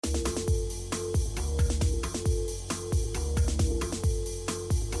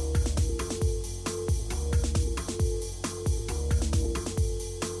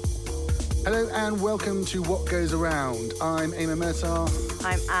Hello and welcome to What Goes Around. I'm Eamon Murtaugh.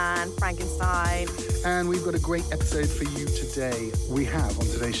 I'm Anne Frankenstein. And we've got a great episode for you today. We have on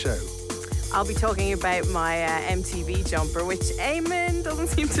today's show. I'll be talking about my MTV jumper, which Eamon doesn't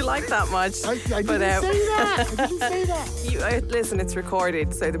seem to like that much. I didn't say that. I didn't say that. Listen, it's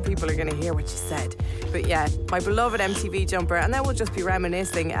recorded, so the people are going to hear what you said. But yeah, my beloved MTV jumper. And then we'll just be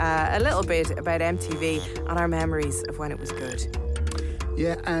reminiscing a little bit about MTV and our memories of when it was good.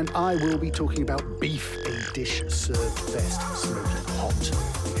 Yeah, and I will be talking about beef, a dish served best smoking hot,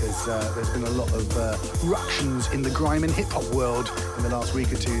 because there's been a lot of ructions in the grime and hip-hop world in the last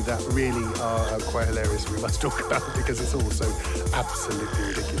week or two that really are quite hilarious. We must talk about it because it's all so absolutely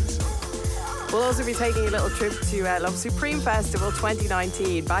ridiculous. We'll also be taking a little trip to Love Supreme Festival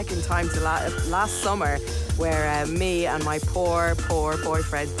 2019, back in time to last summer, where me and my poor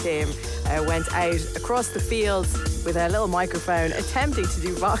boyfriend Tim went out across the fields with a little microphone attempting to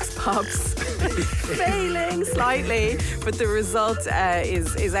do vox pops, failing slightly, but the result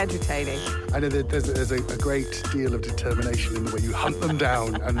is entertaining. I know that there's a great deal of determination in the way you hunt them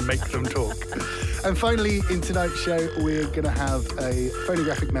down and make them talk. And finally, in tonight's show, we're going to have a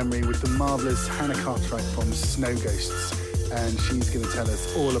phonographic memory with the marvellous Hannah Cartwright from Snow Ghosts. And she's going to tell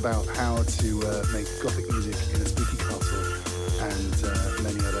us all about how to make gothic music in a spooky castle and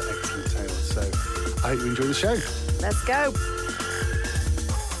many other excellent tales. So I hope you enjoy the show. Let's go.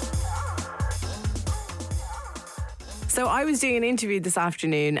 So I was doing an interview this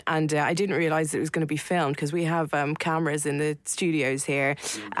afternoon and I didn't realise it was going to be filmed because we have cameras in the studios here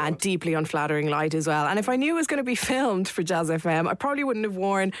and deeply unflattering light as well. And if I knew it was going to be filmed for Jazz FM, I probably wouldn't have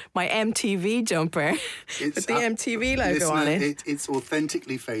worn my MTV jumper with the MTV logo on it. It's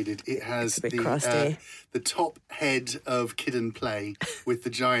authentically faded. It has a bit crusty. The top head of Kid and Play with the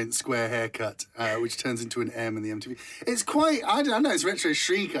giant square haircut, which turns into an M in the MTV. It's quite, I don't know, it's retro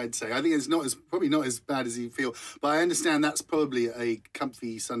chic, I'd say. I think it's probably not as bad as you feel, but I understand that's probably a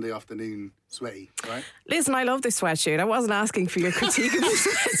comfy Sunday afternoon sweaty, right? Listen, I love this sweatshirt. I wasn't asking for your critique of this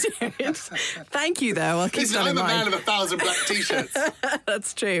sweatshirt. Thank you, though. I'll keep that in mind. I'm a man of 1,000 black t-shirts.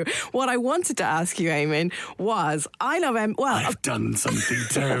 That's true. What I wanted to ask you, Eamon, was I've done something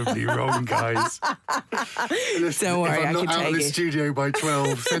terribly wrong, guys. Don't worry, if I'm I can not out of the studio by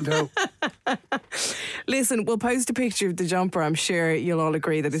 12, send help. Listen, we'll post a picture of the jumper. I'm sure you'll all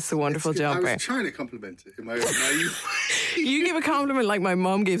agree that it's a wonderful jumper. I was trying to compliment it in my own. You give a compliment like my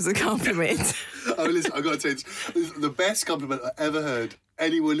mum gives a compliment. Oh, listen, I've got to tell you, this is the best compliment I ever heard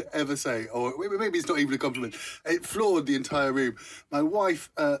anyone ever say, or maybe it's not even a compliment. It floored the entire room. My wife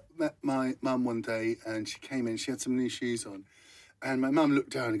met my mum one day and she came in, she had some new shoes on, and my mum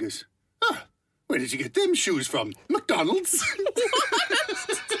looked down and goes, where did you get them shoes from? McDonald's?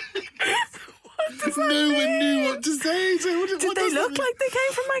 No one knew what to say. So Did they look like they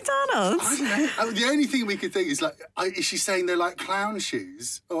came from McDonald's? I don't know. The only thing we could think is is she saying they're like clown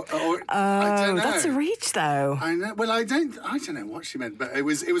shoes? Or I don't know. That's a reach, though. I know. Well, I don't know what she meant, but it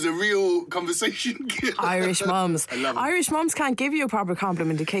was a real conversation. Irish mums. I love them. Irish mums can't give you a proper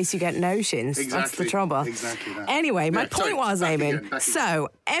compliment in case you get notions. Exactly. That's the trouble. Exactly that. Anyway, my point was, Eamon, so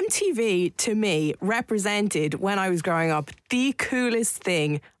MTV to me represented, when I was growing up, the coolest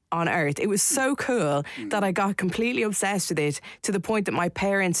thing on earth. It was so cool that I got completely obsessed with it, to the point that my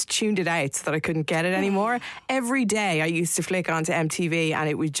parents tuned it out so that I couldn't get it anymore. Every day I used to flick onto MTV and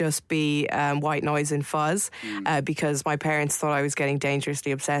it would just be white noise and fuzz because my parents thought I was getting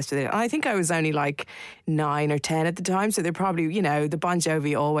dangerously obsessed with it. And I think I was only like 9 or 10 at the time, so they're probably, the Bon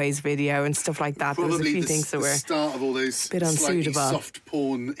Jovi Always video and stuff like that. Probably there was a few things that were the start of all those bit unsuitable soft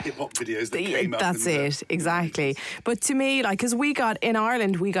porn hip-hop videos that came up. That's it, exactly. But to me, because in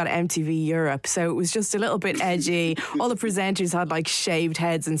Ireland, we got MTV Europe, so it was just a little bit edgy. All the presenters had like shaved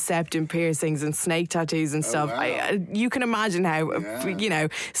heads and septum piercings and snake tattoos and stuff. Wow. You can imagine how,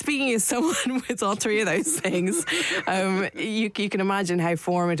 speaking as someone with all three of those things, you can imagine how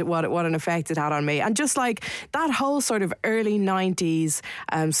formative, what an effect it had on me. And just like that whole sort of early 90s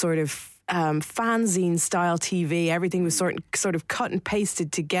sort of fanzine style TV. Everything was sort of cut and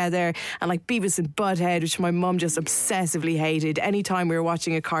pasted together, and like Beavis and Butthead, which my mum just obsessively hated. Anytime we were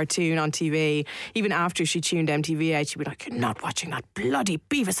watching a cartoon on TV, even after she tuned MTV out, she'd be like, "You're not watching that bloody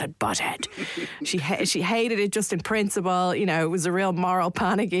Beavis and Butthead." She hated it just in principle. It was a real moral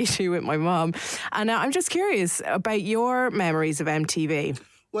panic issue with my mum. And I'm just curious about your memories of MTV.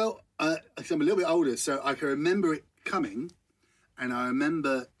 Well, I'm a little bit older, so I can remember it coming. And I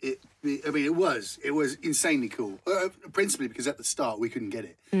remember it. It was insanely cool. Principally because at the start we couldn't get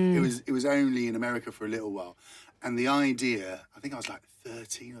it. It was only in America for a little while, and the idea, I think I was like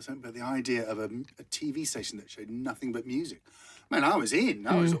 13 or something, but the idea of a TV station that showed nothing but music Man, I was in.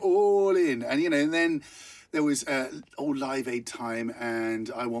 I was all in. And, and then there was all Live Aid time and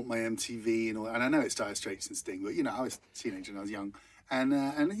I Want My MTV and all. And I know it's Dire Straits and Sting, but, I was a teenager and I was young. And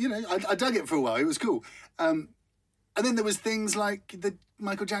I dug it for a while. It was cool. And then there was things like the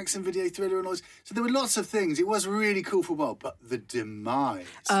Michael Jackson video, Thriller and all this. So there were lots of things. It was really cool for a while. But the demise.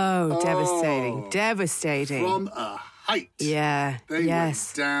 Oh, devastating. Devastating. From a height. Yeah. They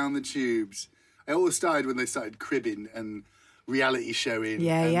went down the tubes. It all started when they started cribbing and reality showing.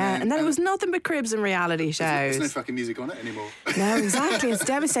 Yeah. And then it was nothing but cribs and reality shows. There's no fucking music on it anymore. No, exactly. It's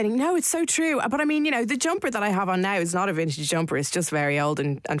devastating. No, it's so true. But I mean, the jumper that I have on now is not a vintage jumper. It's just very old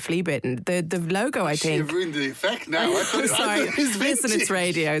and flea bitten. The logo, I think. You've ruined the effect now. Sorry. Listen, it's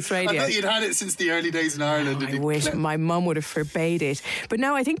radio. It's radio. I thought you'd had it since the early days in Ireland. I wish my mum would have forbade it. But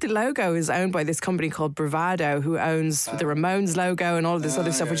no, I think the logo is owned by this company called Bravado, who owns the Ramones logo and all of this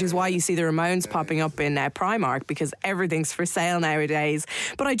other stuff, which is why you see the Ramones popping up in Primark, because everything's for sale nowadays.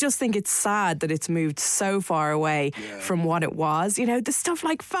 But I just think it's sad that it's moved so far away from what it was. The stuff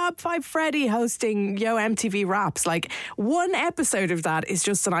like Fab Five Freddy hosting Yo MTV Raps, like one episode of that is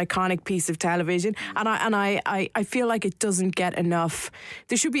just an iconic piece of television, and I feel like it doesn't get enough.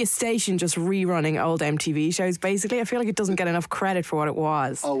 There should be a station just rerunning old MTV shows, basically. I feel like it doesn't get enough credit for what it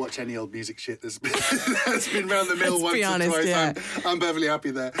was. I'll watch any old music shit that's been round the mill once or twice. Yeah. I'm perfectly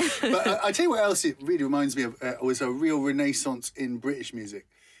happy there. But I tell you what else it really reminds me of was a real renaissance in British music,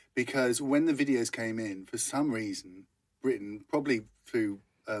 because when the videos came in, for some reason, Britain, probably through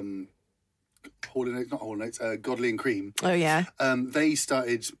Godley and Cream. Oh, yeah. They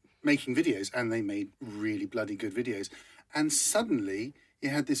started making videos, and they made really bloody good videos. And suddenly, you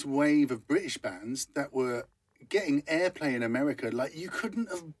had this wave of British bands that were getting airplay in America like you couldn't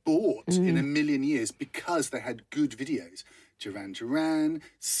have bought in a million years, because they had good videos. Duran Duran,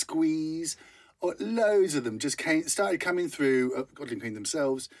 Squeeze, or loads of them just started coming through, Godley and Cream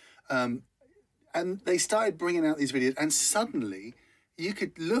themselves, and they started bringing out these videos, and suddenly you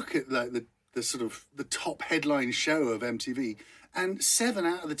could look at like the sort of the top headline show of MTV, and 7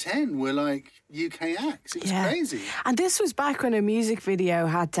 out of the 10 were like UK acts. It was crazy. And this was back when a music video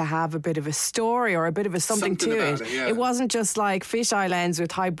had to have a bit of a story or a bit of a something to it. It wasn't just like fisheye lens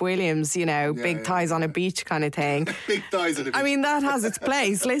with Hype Williams, big thighs on a beach kind of thing. Big thighs on a beach. I mean, that has its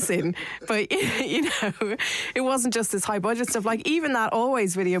place, listen. But, it wasn't just this high budget stuff. Like even that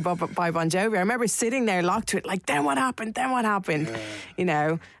Always video by Bon Jovi, I remember sitting there locked to it, like, then what happened?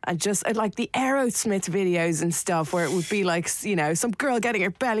 And just like the Aerosmith videos and stuff, where it would be like, some girl getting her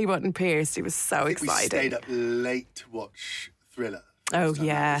belly button pierced. It was so exciting. We stayed up late to watch Thriller. Oh,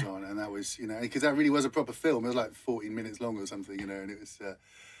 yeah. That was on, and that was, because that really was a proper film. It was like 14 minutes long or something, and it was,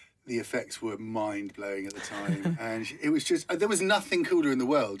 the effects were mind-blowing at the time. And it was just, there was nothing cooler in the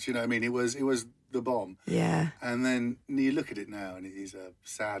world, you know what I mean? It was the bomb. Yeah. And then you look at it now, and it is a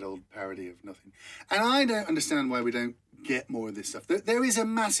sad old parody of nothing. And I don't understand why we don't get more of this stuff. There is a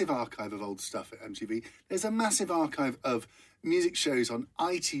massive archive of old stuff at MTV. There's a massive archive of music shows on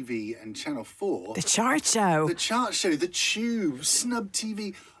ITV and Channel 4. The Chart Show. The Chart Show, The Tube, Snub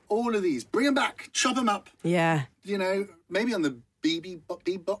TV, all of these. Bring them back, chop them up. Yeah. Maybe on the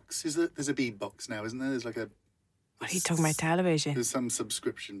Beeb box. There's a Beeb box now, isn't there? There's like a... What are you talking about, television? There's some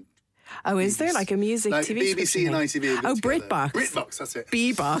subscription. Oh, is there like a music like TV BBC and ITV. Oh, BritBox. BritBox, that's it.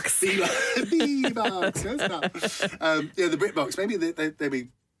 B-Box. B-Box, that's that. The BritBox. Maybe they'd be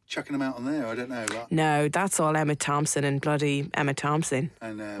chucking them out on there. I don't know. Right? No, that's all Emma Thompson and bloody Emma Thompson.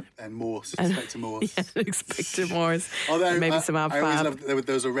 And Morse, Inspector Morse. Yeah, Inspector Morse. Although and maybe some Ab I always Fab. loved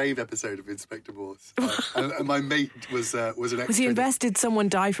there was a rave episode of Inspector Morse. And my mate was an extra. Was he invested? Someone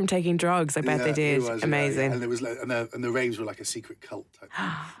died from taking drugs? I bet they did. Was, amazing. Yeah. And there was and the raves were like a secret cult type thing.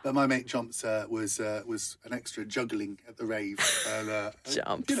 But my mate Jomps was an extra juggling at the rave. And,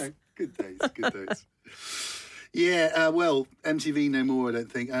 Jomps. Good days. Yeah, well, MTV no more, I don't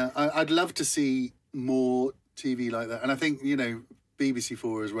think. I'd love to see more TV like that. And I think,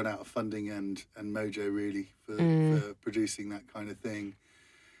 BBC4 has run out of funding and Mojo, really, for producing that kind of thing.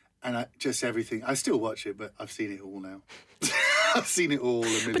 And just everything. I still watch it, but I've seen it all now. I've seen it all a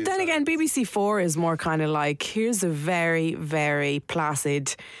million times. But then again, BBC4 is more kind of like, here's a very, very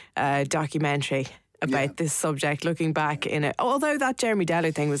placid documentary about this subject, looking back in it. Although that Jeremy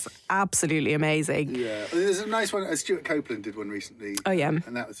Deller thing was absolutely amazing. Yeah. There's a nice one, Stuart Copeland did one recently. Oh, yeah.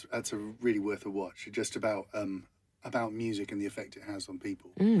 And that's a really worth a watch, just about music and the effect it has on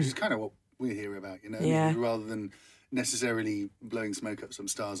people, which is kind of what we're here about, Yeah. rather than necessarily blowing smoke up some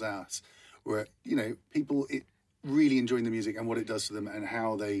star's ass, where, people really enjoying the music and what it does to them and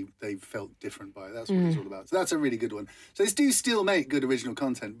how they felt different by it. That's what it's all about. So that's a really good one. So they do still make good original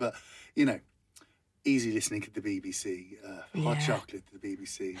content, but, Easy Listening at the BBC, Hot Chocolate at the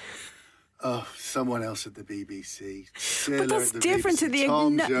BBC. Oh, someone else at the BBC. But that's different to the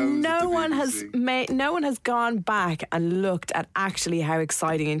no one has gone back and looked at actually how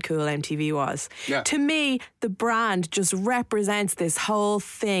exciting and cool MTV was. Yeah. To me, the brand just represents this whole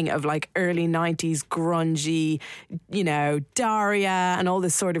thing of like early 90s grungy, Daria and all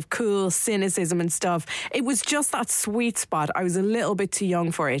this sort of cool cynicism and stuff. It was just that sweet spot. I was a little bit too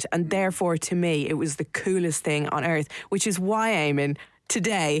young for it, and therefore to me it was the coolest thing on earth, which is why, Eamon,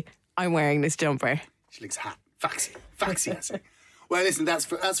 today I'm wearing this jumper. She looks hot. Foxy, I say. Well, listen, that's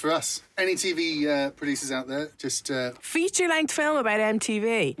for us. Any TV producers out there, just... feature-length film about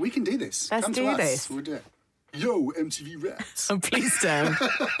MTV. We can do this. Let's Come do to us. this. We'll do it. Yo, MTV Raps. Oh, please don't.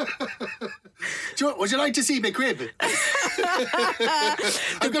 Would you like to see my crib?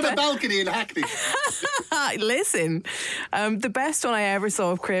 I've got a balcony in Hackney. Listen, the best one I ever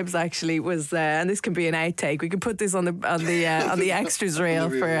saw of Cribs actually was, and this can be an outtake. We can put this on the extras reel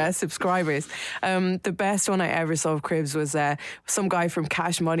for subscribers. The best one I ever saw of Cribs was some guy from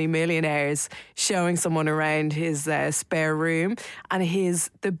Cash Money Millionaires showing someone around his spare room, and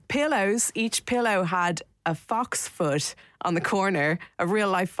the pillows. Each pillow had a fox foot on the corner, a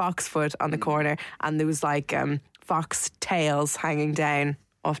real life fox foot on the corner, and there was like fox tails hanging down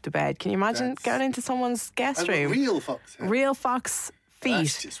off the bed. Can you imagine going into someone's guest room? Real fox. Real fox feet.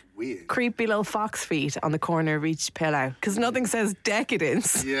 That's just weird. Creepy little fox feet on the corner of each pillow. Because nothing says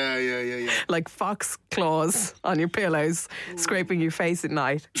decadence. Yeah. Like fox claws on your pillows, scraping your face at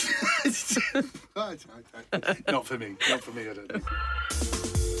night. Not for me, I don't think.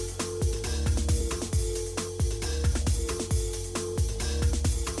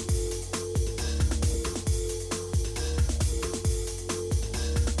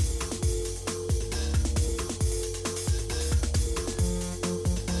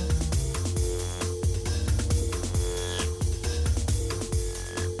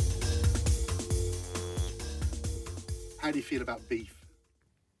 How do you feel about beef?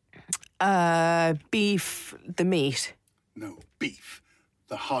 Beef, the meat. No, beef.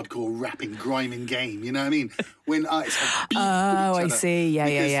 The hardcore rapping, griming game. You know what I mean? When artists have beef with each other. I see.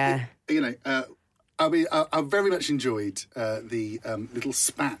 Yeah. I very much enjoyed the little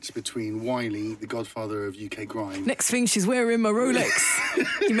spat between Wiley, the godfather of UK grime. Next thing, she's wearing my Rolex.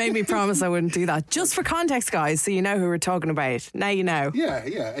 You made me promise I wouldn't do that. Just for context, guys, so you know who we're talking about. Now you know. Yeah.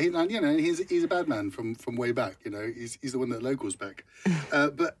 He's a bad man from way back. He's the one that locals back.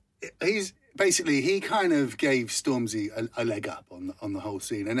 But he kind of gave Stormzy a leg up on the whole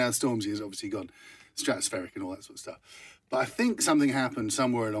scene, and now Stormzy has obviously gone stratospheric and all that sort of stuff. But I think something happened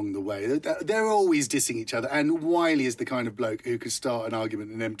somewhere along the way. They're always dissing each other, and Wiley is the kind of bloke who could start an argument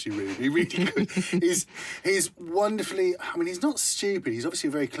in an empty room. He really could. He's wonderfully... I mean, he's not stupid. He's obviously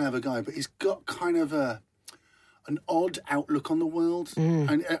a very clever guy, but he's got kind of an odd outlook on the world.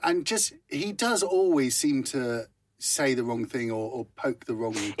 And just... He does always seem to say the wrong thing or poke the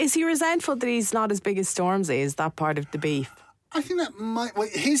wrong... Is he resentful that he's not as big as Stormzy? Is that part of the beef? I think that might... Well,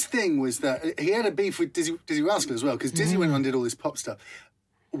 his thing was that he had a beef with Dizzy Rascal as well, because Dizzy went on and did all this pop stuff.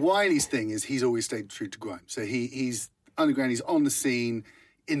 Wiley's thing is he's always stayed true to grime. So he's underground, he's on the scene,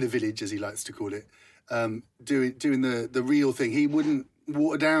 in the village, as he likes to call it, doing the real thing. He wouldn't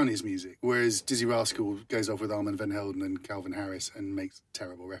water down his music, whereas Dizzy Rascal goes off with Armand Van Helden and Calvin Harris and makes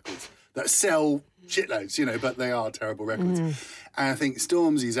terrible records that sell shitloads, but they are terrible records. And I think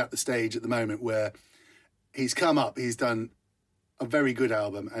Stormzy's at the stage at the moment where he's come up, he's done a very good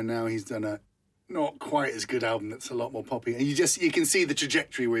album, and now he's done a not quite as good album that's a lot more poppy, and you can see the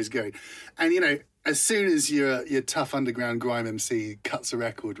trajectory where he's going. And as soon as your tough underground grime MC cuts a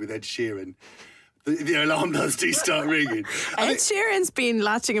record with Ed Sheeran, the alarm bells do start ringing. Ed Sheeran's been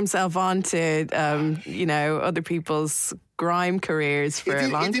latching himself on to other people's grime careers for a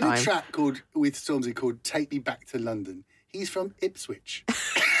long time. He did a track with Stormzy called "Take Me Back to London." He's from Ipswich.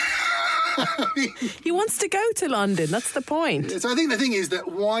 He wants to go to London, that's the point. So I think the thing is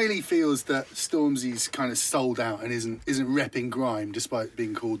that Wiley feels that Stormzy's kind of sold out and isn't repping grime, despite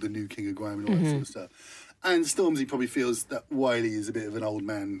being called the new king of grime and all that sort of stuff. And Stormzy probably feels that Wiley is a bit of an old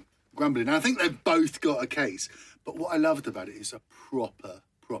man grumbling. And I think they've both got a case. But what I loved about it is a proper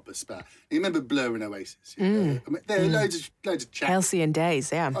spat. You remember Blur and Oasis? I mean, there are loads of chat. Halcyon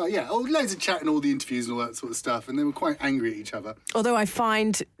days, yeah. Oh, yeah. Loads of chat and all the interviews and all that sort of stuff. And they were quite angry at each other. Although I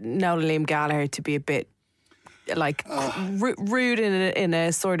find Noel and Liam Gallagher to be a bit rude in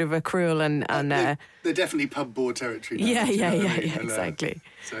a sort of a cruel and they're definitely pub board territory now. Yeah, exactly.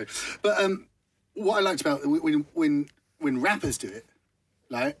 But what I liked about when rappers do it,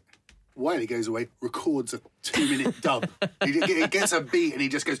 like, Wiley goes away, records a 2-minute dub. He gets a beat and he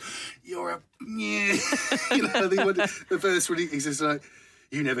just goes, "You're a..." You know, the first one, he says, like,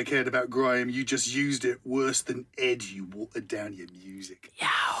 "You never cared about grime. You just used it worse than Ed. You watered down your music." Yeah.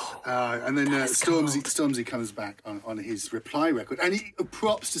 And then Stormzy comes back on his Reply record, and he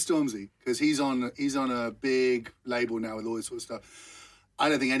props to Stormzy because he's on a big label now with all this sort of stuff. I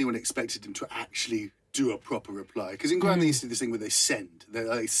don't think anyone expected him to actually do a proper Reply, because in grime they used to do this thing where they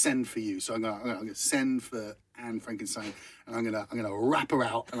send for you. So I'm gonna send for Anne Frankenstein, and I'm gonna rap her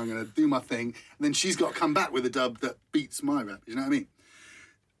out, and I'm gonna do my thing, and then she's got to come back with a dub that beats my rap. You know what I mean?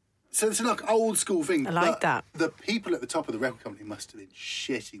 So it's like old school thing. I like that. The people at the top of the record company must have been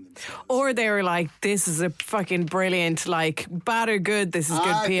shitting themselves. Or they were like, "This is a fucking brilliant, like, bad or good, this is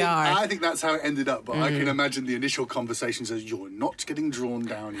good PR." I think that's how it ended up, but I can imagine the initial conversations as, "You're not getting drawn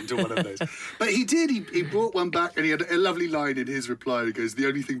down into one of those." But he did. He brought one back, and he had a lovely line in his reply. He goes, "The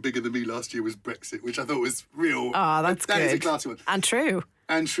only thing bigger than me last year was Brexit," which I thought was real. Oh, that's good. That is a classy one. And true.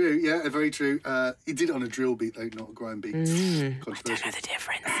 And true, yeah, very true. He did it on a drill beat, though, not a grime beat. I don't know the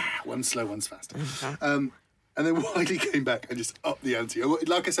difference. One's slow, one's faster. And then Wiley came back and just upped the ante.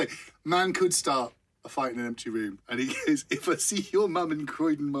 Like I say, man could start a fight in an empty room, and he goes, "If I see your mum in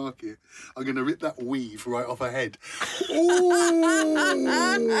Croydon Market, I'm going to rip that weave right off her head." Ooh! I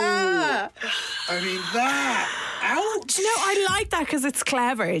mean, ouch! Do you know, I like that because it's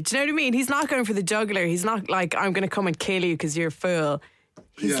clever. Do you know what I mean? He's not going for the jugular. He's not like, "I'm going to come and kill you because you're a fool."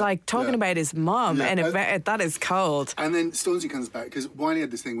 He's like talking about his mum, and that is cold. And then Stormzy comes back because Wiley had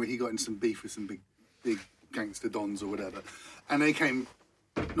this thing where he got in some beef with some big gangster dons or whatever, and they came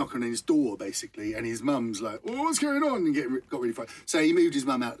knocking on his door basically, and his mum's like, "Oh, what's going on?" and got really frightened. So he moved his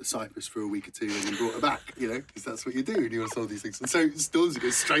mum out to Cyprus for a week or two and then brought her back, you know, because that's what you do when you want to solve these things. And so Stormzy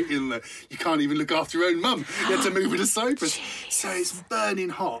goes straight in there. You can't even look after your own mum. You have to move her to Cyprus. Jeez. So it's burning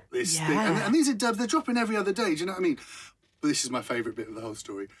hot, this thing. And these are dubs, they're dropping every other day, do you know what I mean? But this is my favourite bit of the whole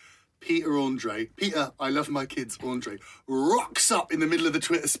story. Peter, I love my kids, Andre, rocks up in the middle of the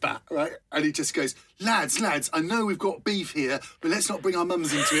Twitter spat, right? And he just goes, lads, I know we've got beef here, but let's not bring our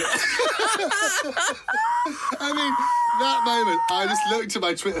mums into it. I mean, that moment, I just looked at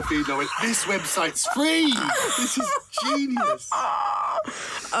my Twitter feed and I went, this website's free. This is genius.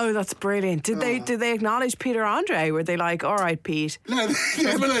 Oh, that's brilliant. Did they acknowledge Peter Andre? Were they like, all right, Pete? No, you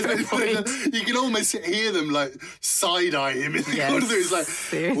can almost hear them like side-eye him in the corner. It's like,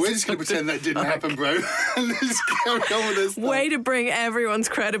 we're just going to pretend that didn't happen, bro. And just carry on with this stuff. Way to bring everyone's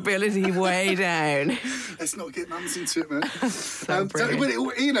credibility way down. Let's not get mums into it, man. But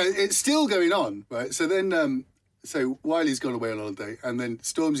it's still going on, right? So then, so Wiley's gone away on holiday, and then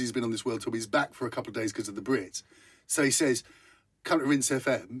Stormzy's been on this world tour. He's back for a couple of days because of the Brits. So he says, come to Rinse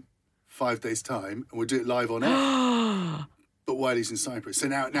FM, 5 days' time, and we'll do it live on air. But Wiley's in Cyprus. So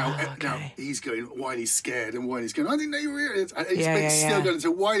now he's going, Wiley's scared, and Wiley's going, I didn't know you were here. He's still going,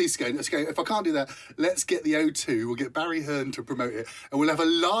 so Wiley's going, okay, if I can't do that, let's get the O2, we'll get Barry Hearn to promote it, and we'll have a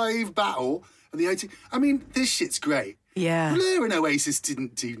live battle at the O2. I mean, this shit's great. Yeah. Blur and Oasis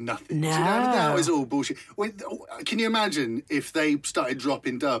didn't do nothing. No. Do you know? That was all bullshit. Can you imagine if they started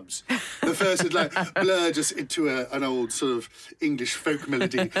dropping dubs? The first was like Blur just into an old sort of English folk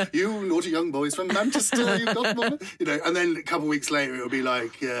melody. You naughty young boys from Manchester, you've got more. You know, and then a couple of weeks later it'll be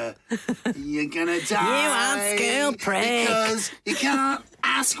like, you're gonna die. You want school prick. Because you can't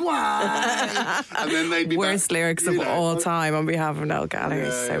ask why. And then they'd be worst back, lyrics of all time on behalf of Noel Gallagher.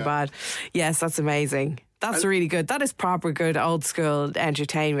 So bad. Yes, that's amazing. That's really good. That is proper good old school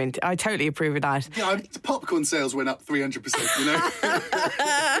entertainment. I totally approve of that. Yeah, popcorn sales went up 300%, you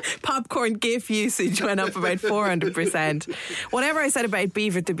know? Popcorn GIF usage went up about 400%. Whatever I said about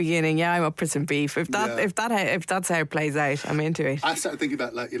beef at the beginning, I'm up for some beef. If that's how it plays out, I'm into it. I started thinking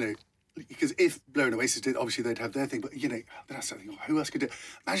about, like, you know, because if Blur and Oasis did, obviously they'd have their thing, but, you know, then I started thinking, who else could do it?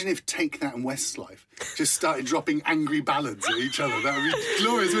 Imagine if Take That and Westlife just started dropping angry ballads at each other. That would be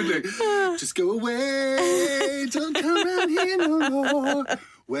glorious, wouldn't it? Just go away, don't come around here no more.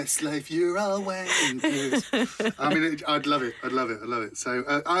 Westlife, you're all waiting for. I mean, I'd love it.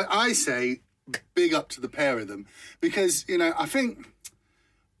 So I say big up to the pair of them, because, you know, I think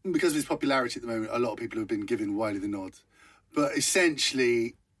because of his popularity at the moment, a lot of people have been giving Wiley the nod. But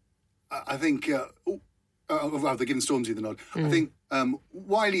essentially, I think, rather giving Stormzy the nod, I think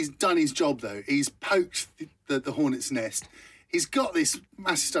Wiley's done his job, though. He's poked the hornet's nest. He's got this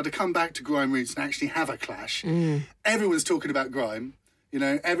massive star to come back to grime roots and actually have a clash. Everyone's talking about grime. You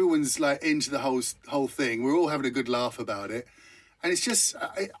know, everyone's like into the whole thing. We're all having a good laugh about it. And it's just,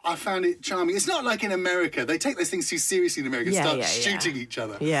 I found it charming. It's not like in America. They take those things too seriously in America and start shooting each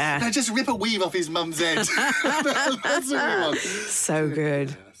other. Yeah. Now just rip a weave off his mum's head. That's what we want. So good.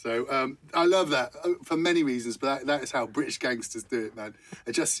 Yeah, So I love that for many reasons, but that is how British gangsters do it, man.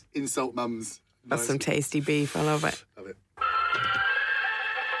 They just insult mums. That's some tasty beef. I love it. Love it.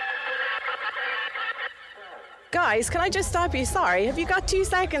 Guys, can I just stop you? Sorry, have you got 2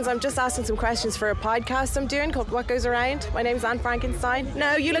 seconds? I'm just asking some questions for a podcast I'm doing called What Goes Around. My name's Anne Frankenstein.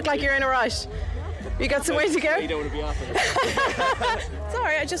 No, you look like you're in a rush. You got somewhere to go? You don't want to be off it.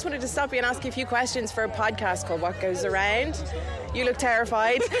 Sorry, I just wanted to stop you and ask you a few questions for a podcast called What Goes Around. You look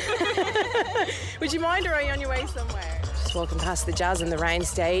terrified. Would you mind, or are you on your way somewhere? Just walking past the Jazz in the Round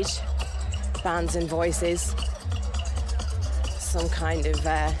stage. Bands and voices. Some kind of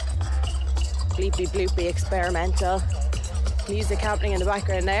bleepy bloopy experimental music happening in the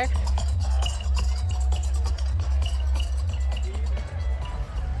background there.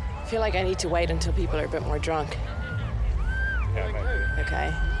 I feel like I need to wait until people are a bit more drunk.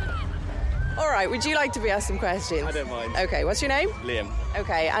 Okay. All right, would you like to be asked some questions? I don't mind. Okay, what's your name? Liam.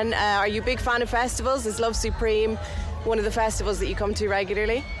 Okay, and are you a big fan of festivals? Is Love Supreme one of the festivals that you come to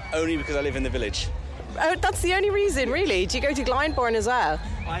regularly? Only because I live in the village. Oh, that's the only reason, really? Do you go to Glyndebourne as well?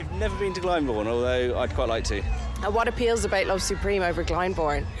 I've never been to Glyndebourne, although I'd quite like to. And what appeals about Love Supreme over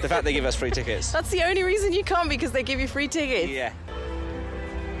Glyndebourne? The fact they give us free tickets. That's the only reason you come, because they give you free tickets? Yeah.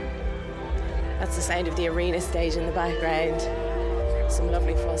 That's the sound of the arena stage in the background. Some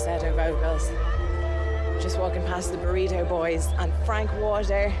lovely falsetto vocals. Just walking past the Burrito Boys and Frank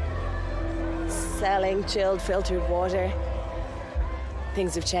Water, selling chilled filtered water.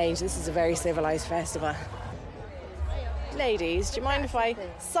 Things have changed. This is a very civilised festival. Ladies, do you mind if I...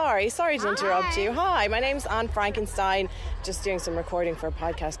 Sorry to interrupt you. Hi, my name's Anne Frankenstein. Just doing some recording for a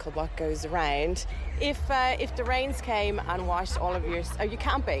podcast called What Goes Around. If the rains came and washed all of your... Are you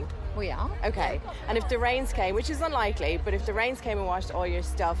camping? We are. Okay. And if the rains came, which is unlikely, but if the rains came and washed all your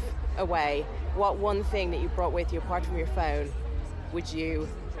stuff away, what one thing that you brought with you apart from your phone would you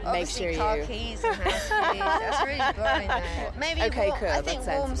Obviously make sure car you... keys and house keys. That's really boring though. Maybe Okay, cool. I That's think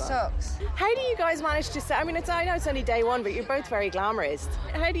sensible. warm socks. How do you guys manage to say... I mean, I know it's only day one, but you're both very glamorous.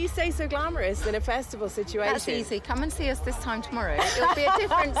 How do you stay so glamorous in a festival situation? That's easy. Come and see us this time tomorrow. It'll be a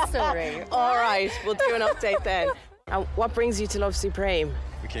different story. All right, we'll do an update then. And what brings you to Love Supreme?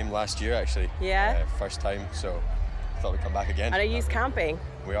 We came last year actually. Yeah? First time, so thought we'd come back again. And are you camping?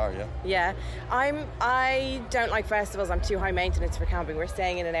 We are, yeah. Yeah. I don't like festivals. I'm too high maintenance for camping. We're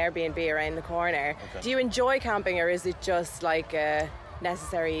staying in an Airbnb around the corner. Okay. Do you enjoy camping, or is it just like a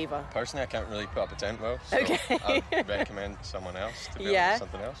necessary evil? Personally, I can't really put up a tent well, so Okay. I'd recommend someone else to be Yeah, honest,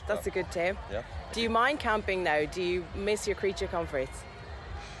 something else. That's a good tip. Yeah. Do you mind camping now? Do you miss your creature comforts?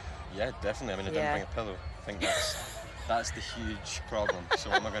 Yeah, definitely. I mean, I didn't Yeah. bring a pillow. I think that's the huge problem. So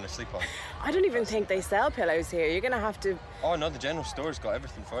what am I going to sleep on? I don't even think they sell pillows here. You're going to have to... Oh no, the general store's got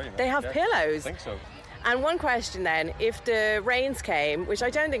everything for you, man. They have Yeah, pillows? I think so. And one question then, if the rains came, which I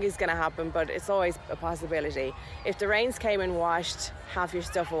don't think is going to happen, but it's always a possibility, if the rains came and washed half your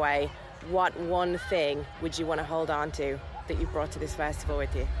stuff away, what one thing would you want to hold on to that you brought to this festival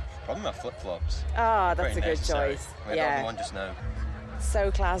with you? Probably my flip-flops. Oh, that's Pretty a good necessary. choice. I mean, I don't have one just now. So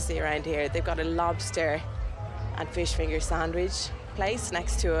classy around here. They've got a lobster and fish finger sandwich place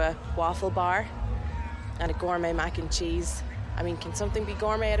next to a waffle bar and a gourmet mac and cheese. I mean, can something be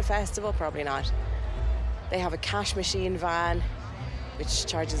gourmet at a festival? Probably not. They have a cash machine van which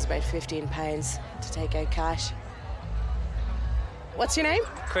charges about £15 to take out cash. What's your name?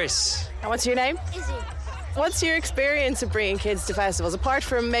 Chris. And what's your name? Izzy. What's your experience of bringing kids to festivals, apart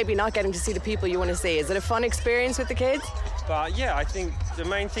from maybe not getting to see the people you want to see? Is it a fun experience with the kids? But yeah, I think the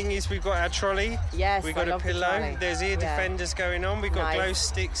main thing is we've got our trolley. Yes, We've I got a love the pillow. trolley. There's ear Yeah. defenders going on. We've got Nice. glow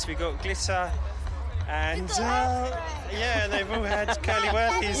sticks. We've got glitter. And yeah, they've all had curly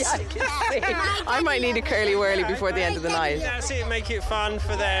whirlies. Yeah, I can see. I might need a curly whirly before the end of the night. That's it. Make it fun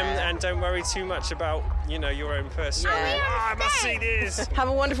for them, and don't worry too much about your own personal. Yeah. Oh, I must see this. Have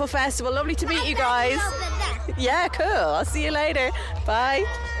a wonderful festival. Lovely to meet you guys. Yeah, cool. I'll see you later. Bye.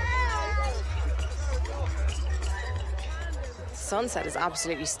 Sunset is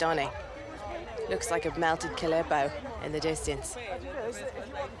absolutely stunning. Looks like a melted Calippo in the distance.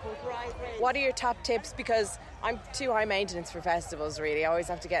 What are your top tips? Because I'm too high maintenance for festivals, really. I always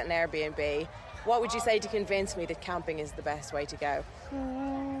have to get an Airbnb. What would you say to convince me that camping is the best way to go?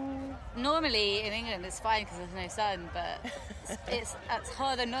 Normally in England it's fine because there's no sun, but it's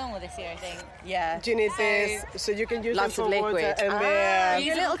harder than normal this year, I think. Yeah. Do you need this so you can use Lots it of for liquid. water and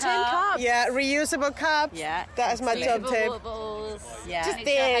Your little tin Reusable cup. yeah, reusable cups. Yeah, that is my top Reusable tip. water bottles. Yeah. Just Make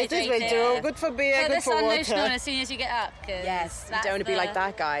sure this will hydrated. do. Good for beer, Put good the for sun lotion on water. as soon as you get up. 'Cause Yes, you that's don't want to be like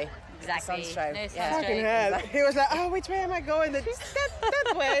that guy. Exactly. Sunstroke. No Yeah. sunstroke. Fucking hell. He was like, oh, which way am I going? That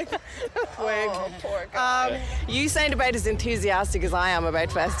way. That way. Poor guy. You sound about as enthusiastic as I am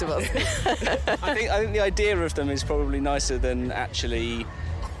about festivals. I think the idea of them is probably nicer than actually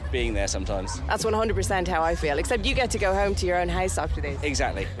being there sometimes. That's 100% how I feel, except you get to go home to your own house after this.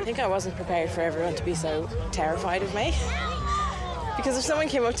 Exactly. I think I wasn't prepared for everyone to be so terrified of me. Because if someone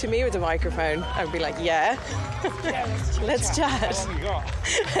came up to me with a microphone, I'd be like, yeah, let's chat.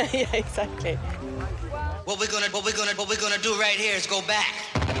 Yeah, exactly. What we're gonna do right here is go back.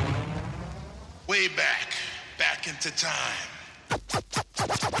 Way back into time.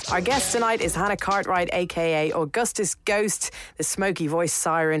 Our guest tonight is Hannah Cartwright, aka Augustus Ghost, the smoky voice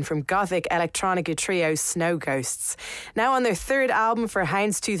siren from gothic electronica trio Snow Ghosts. Now on their third album for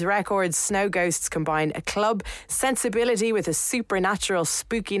Houndstooth Records, Snow Ghosts combine a club sensibility with a supernatural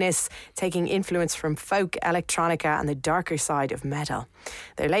spookiness, taking influence from folk, electronica and the darker side of metal.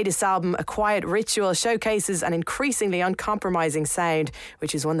 Their latest album, A Quiet Ritual, showcases an increasingly uncompromising sound,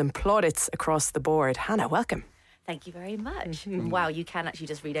 which has won them plaudits across the board. Hannah, welcome. Thank you very much. Wow, you can actually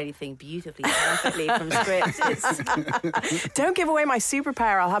just read anything beautifully, perfectly from scripts. Don't give away my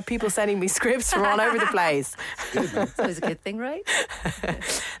superpower. I'll have people sending me scripts from all over the place. It's always a good thing, right?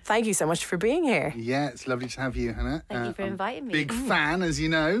 Thank you so much for being here. Yeah, it's lovely to have you, Hannah. Thank you for inviting me. Big fan, as you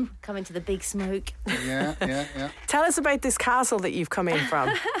know. Coming to the big smoke. Yeah. Tell us about this castle that you've come in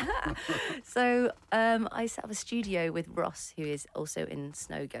from. So I set up a studio with Ross, who is also in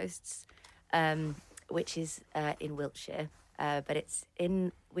Snow Ghosts. Which is in Wiltshire, but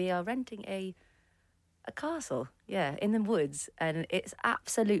we are renting a castle, in the woods, and it's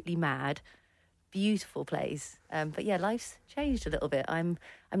absolutely mad, beautiful place. But yeah, life's changed a little bit. I'm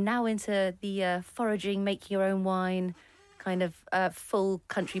now into the foraging, making your own wine, kind of full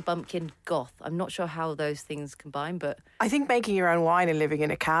country bumpkin goth. I'm not sure how those things combine, but I think making your own wine and living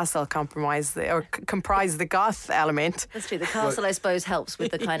in a castle comprise the goth element. That's true. The castle, I suppose, helps with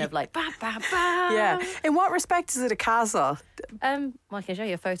the kind of like ba ba ba. Yeah. In what respect is it a castle? Well, I can show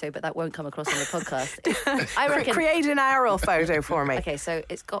you a photo, but that won't come across on the podcast. I reckon. Create an aerial photo for me. Okay, so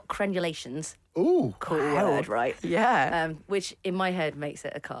it's got crenulations. Ooh, cool word, right? Yeah. Which in my head makes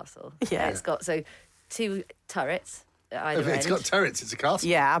it a castle. Yeah. It's got 2 turrets. If it's got turrets, it's a castle.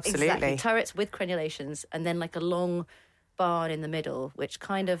 Yeah, absolutely. Exactly. Turrets with crenulations, and then like a long barn in the middle, which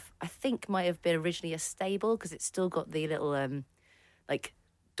kind of I think might have been originally a stable because it's still got the little like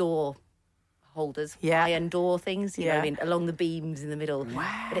door holders, iron door things. You know what I mean, along the beams in the middle.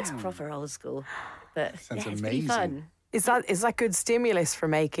 Wow. But it's proper old school. But sounds it's amazing. pretty fun. Is that good stimulus for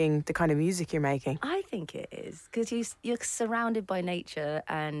making the kind of music you're making? I think it is because you're surrounded by nature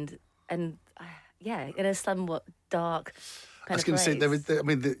and in a somewhat dark kind of I was going to say,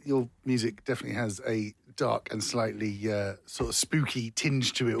 place. your music definitely has a dark and slightly sort of spooky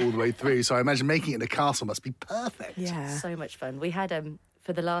tinge to it all the way through. So I imagine making it in a castle must be perfect. Yeah. So much fun. We had,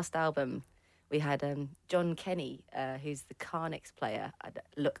 for the last album, we had John Kenny, who's the Carnix player. I'd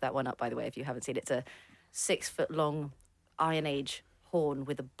look that one up, by the way, if you haven't seen it. It's a 6-foot-long Iron Age horn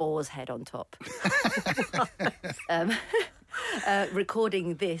with a boar's head on top.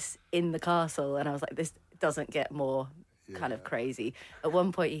 Recording this in the castle, and I was like, this doesn't get more kind of crazy. At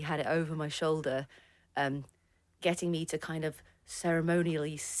one point he had it over my shoulder, getting me to kind of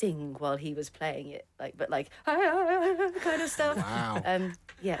ceremonially sing while he was playing it, kind of stuff. Wow.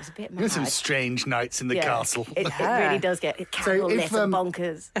 Yeah, it was a bit mad. There's some strange nights in the castle. It really does get candlelit and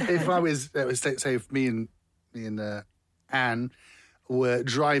bonkers. If I was, say, if me and Anne were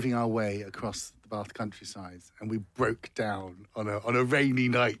driving our way across the Bath countryside and we broke down on a rainy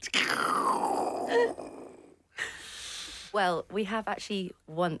night. Well, we have actually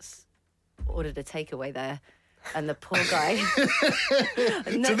once ordered a takeaway there, and the poor guy...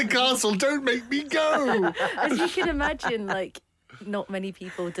 To the castle, don't make me go! As you can imagine, not many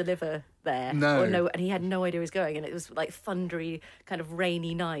people deliver there. No. And he had no idea he was going, and it was thundery, kind of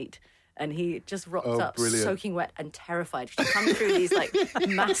rainy night. And he just rocked up, brilliant. soaking wet and terrified. You come through these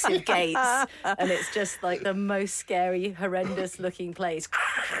massive gates, and it's just the most scary, horrendous-looking place.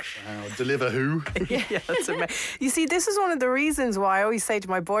 Deliver who? Yeah, that's amazing. You see, this is one of the reasons why I always say to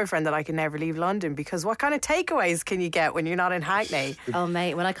my boyfriend that I can never leave London, because what kind of takeaways can you get when you're not in Hackney? Oh,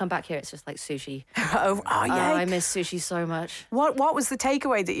 mate, when I come back here, it's just like sushi. Oh, yeah. I miss sushi so much. What was the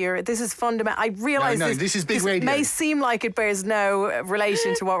takeaway that this is fundamental? I realise this is big radio. May seem like it bears no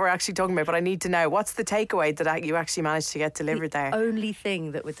relation to what we're actually talking about, but I need to know, what's the takeaway that you actually managed to get delivered there? The only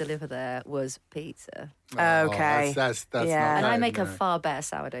thing that would deliver there was pizza. Okay. That's Yeah. not And I bad, make no. a far better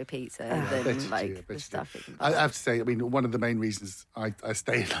sourdough pizza than the stuff you can buy. I have to say, one of the main reasons I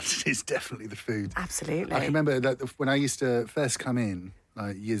stay in London is definitely the food. Absolutely. I can remember that when I used to first come in,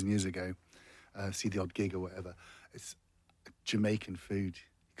 years and years ago, see the odd gig or whatever. It's Jamaican food.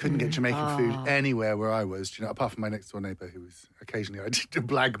 Couldn't get Jamaican food anywhere where I was, apart from my next door neighbour, who was occasionally I did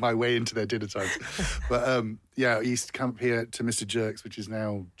blag my way into their dinner times. But I used to come up here to Mr. Jerk's, which is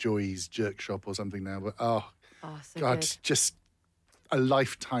now Joy's Jerk Shop or something now. But so God, good. just a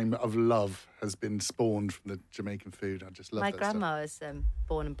lifetime of love has been spawned from the Jamaican food. I just love My that grandma was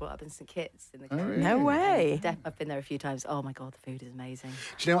born and brought up in St Kitts in the Caribbean. really? No way. I've been there a few times. Oh my God, the food is amazing.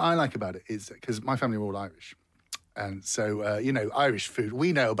 Do you know what I like about it? Is because my family are all Irish. And so, Irish food,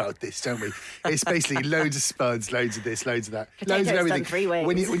 we know about this, don't we? It's basically loads of spuds, loads of this, loads of that. Loads of everything. Done 3 ways.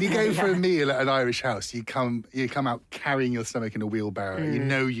 When you go for a meal at an Irish house, you come out carrying your stomach in a wheelbarrow. You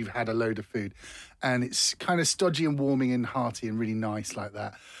know you've had a load of food. And it's kind of stodgy and warming and hearty and really nice like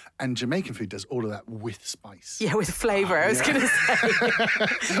that. And Jamaican food does all of that with spice. Yeah, with flavour, I was going to say.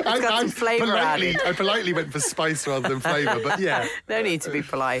 It's got some flavour added. I politely went for spice rather than flavour, but yeah. No need to be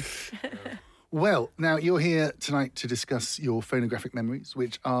polite. Well, now you're here tonight to discuss your phonographic memories,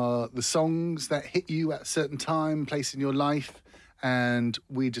 which are the songs that hit you at a certain time, place in your life. And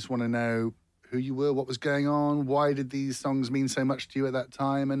we just want to know who you were, what was going on, why did these songs mean so much to you at that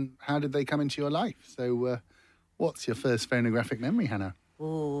time, and how did they come into your life? So what's your first phonographic memory, Hannah?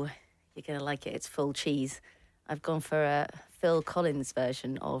 Ooh, you're going to like it. It's full cheese. I've gone for a Phil Collins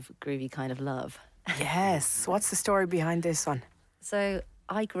version of Groovy Kind of Love. Yes. What's the story behind this one? So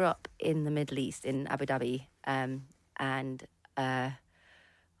I grew up in the Middle East, in Abu Dhabi, and I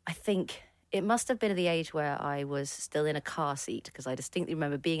think it must have been at the age where I was still in a car seat, because I distinctly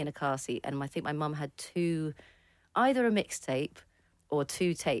remember being in a car seat, and I think my mum had either a mixtape or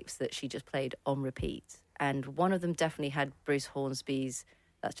 2 tapes that she just played on repeat. And one of them definitely had Bruce Hornsby's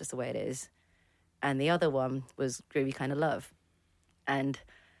That's Just the Way It Is, and the other one was Groovy Kind of Love. And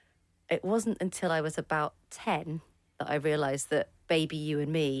it wasn't until I was about 10 that I realised that Baby You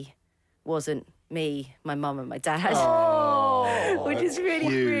and Me wasn't me, my mum and my dad. Which is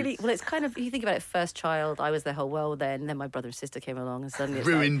really, really... Well, it's kind of... You think about it, first child, I was their whole world then my brother and sister came along and suddenly it's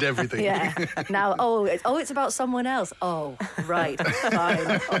ruined everything. Yeah. Now, it's about someone else. Oh, right, fine.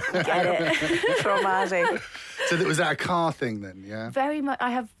 Get it. Traumatic. So was that a car thing then, yeah? Very much.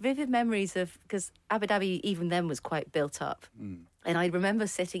 I have vivid memories of... Because Abu Dhabi even then was quite built up. And I remember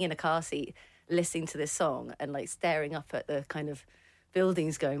sitting in a car seat listening to this song and staring up at the kind of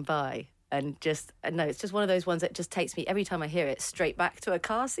buildings going by. And it's just one of those ones that just takes me, every time I hear it, straight back to a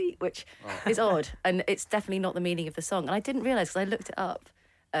car seat, which is odd. And it's definitely not the meaning of the song. And I didn't realise, because I looked it up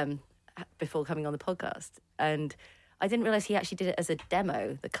before coming on the podcast, and I didn't realise he actually did it as a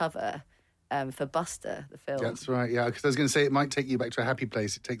demo, the cover, for Buster, the film. That's right, yeah, because I was going to say it might take you back to a happy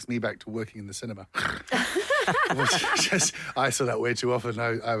place. It takes me back to working in the cinema. I saw that way too often.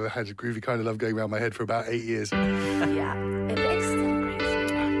 I had a Groovy Kind of Love going around my head for about 8 years. Yeah, it's still great.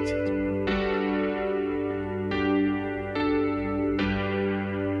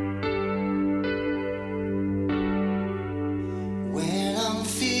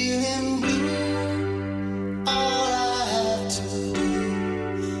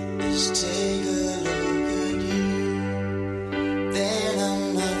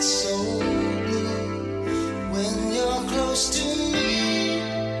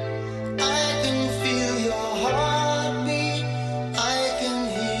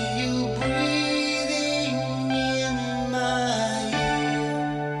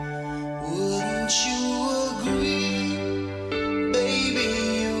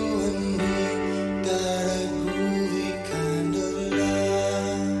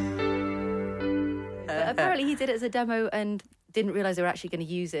 Did it as a demo and didn't realise they were actually going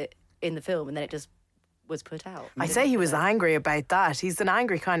to use it in the film, and then it just was put out. I say he was angry about that. He's an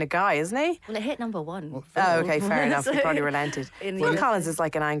angry kind of guy, isn't he? Well, it hit number 1. Okay, fair enough. He probably relented. Phil Collins is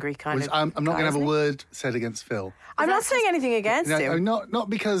like an angry kind of I'm not going to have a word said against Phil. I'm not saying anything against him. Not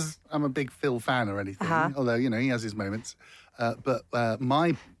because I'm a big Phil fan or anything, although, he has his moments. But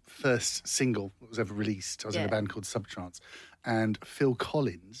my first single that was ever released, I was in a band called Subtrance, and Phil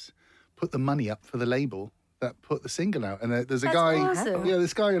Collins put the money up for the label that put the single out. And there's a guy, awesome.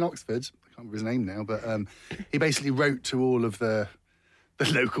 This guy in Oxford, I can't remember his name now, but he basically wrote to all of the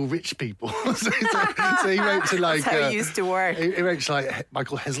local rich people. so he wrote to That's how he used to work. He wrote to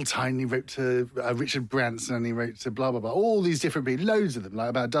Michael Heseltine, he wrote to Richard Branson, and he wrote to blah, blah, blah, all these different people, loads of them,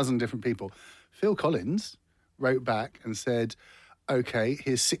 about a dozen different people. Phil Collins wrote back and said, OK,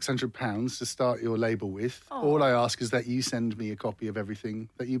 here's £600 to start your label with. Aww. All I ask is that you send me a copy of everything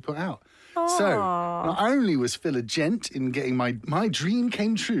that you put out. Aww. So not only was Phil a gent in getting my dream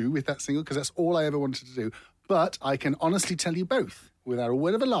came true with that single, because that's all I ever wanted to do, But I can honestly tell you both, without a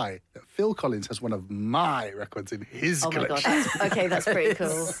word of a lie, that Phil Collins has one of my records in his collection. Oh my God, that's pretty cool.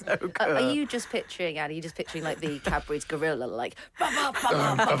 So good. Are you just picturing, Annie, like the Cadbury's gorilla, like... That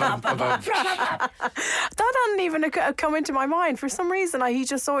hadn't even come into my mind. For some reason, he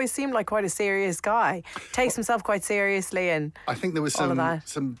just always seemed like quite a serious guy. Takes himself quite seriously and I think there was all of that.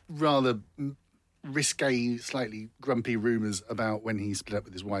 some rather risque, slightly grumpy rumours about when he split up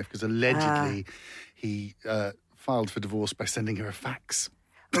with his wife, because allegedly he filed for divorce by sending her a fax.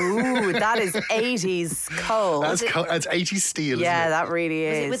 Ooh, that is 80s cold. That's 80s steel, yeah, isn't it? that really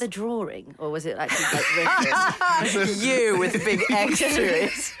is. Was it with a drawing, or was it actually like written? You with the big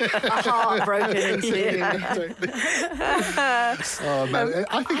extras. A heart broken in two. Oh, man.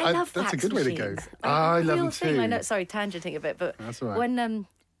 I think I love that's a fax good way to go. machines. I love Real them thing. too. I know, sorry, tangenting a bit, but That's all right. when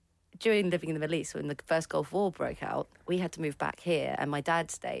during living in the Middle East, when the first Gulf War broke out, we had to move back here, and my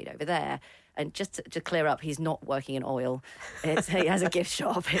dad stayed over there. And just to clear up, he's not working in oil. He has a gift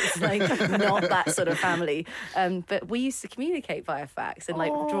shop. It's like not that sort of family. But we used to communicate via fax and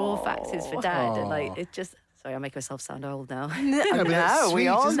like draw faxes for Dad. And like it just... Sorry, I make myself sound old now. Yeah, but that's No, we sweet,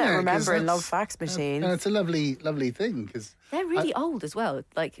 all isn't it? remember 'Cause and love that's- fax machines. And it's a lovely, lovely thing, because... They're really old as well.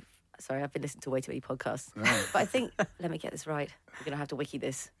 Like, sorry, I've been listening to way too many podcasts. Right. But I think, let me get this right. We're going to have to wiki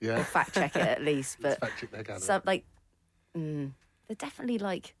this. Yeah. Or fact check it at least. But fact check the heck out of some, it. like, they're definitely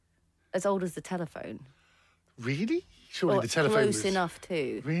like as old as the telephone. Really? Surely Or the telephone close was... enough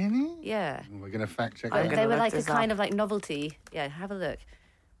to. Really? Yeah. We're going to fact check I'm that. gonna They were look like a this kind up. of like novelty. Yeah, have a look.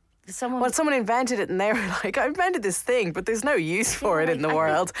 Someone. Well, someone invented it and they were like, I invented this thing, but there's no use for it like, in the I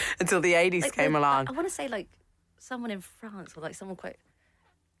world until the 80s like, came along. I want to say like someone in France or like someone quite.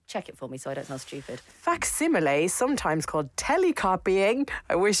 Check it for me so I don't sound stupid. Facsimile, sometimes called telecopying,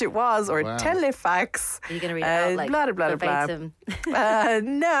 I wish it was, or Wow. telefax. Are you going to read it out like blah, blah, blah, blah. verbatim?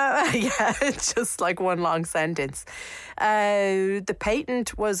 No, yeah, it's just like one long sentence. The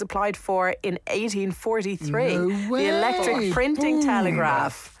patent was applied for in 1843. No way. The electric printing Boom.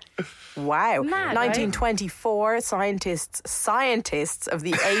 telegraph. Wow. Mad, right? 1924, scientists of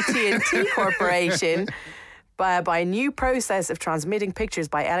the AT&T Corporation by a new process of transmitting pictures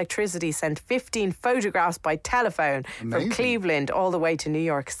by electricity sent 15 photographs by telephone Amazing. from Cleveland all the way to New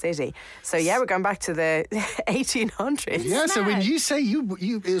York City. So yeah, we're going back to the 1800s. Yeah, so when you say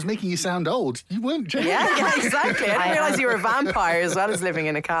it was making you sound old, you weren't joking. Yeah, exactly. I didn't realise you were a vampire as well as living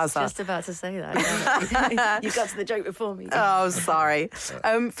in a castle. Just about to say that. You got to the joke before me. Oh, sorry.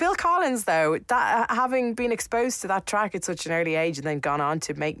 Phil Collins, though, having been exposed to that track at such an early age and then gone on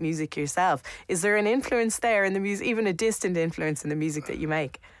to make music yourself, is there an influence there in the music, even a distant influence in the music that you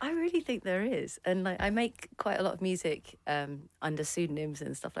make? I really think there is, and like I make quite a lot of music under pseudonyms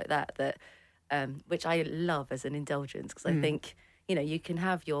and stuff like that. Which I love as an indulgence because I think you can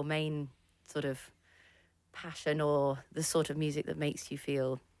have your main sort of passion or the sort of music that makes you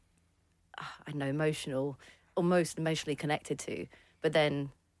feel, I don't know, emotional, almost emotionally connected to. But then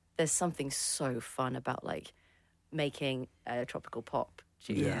there's something so fun about like making a tropical pop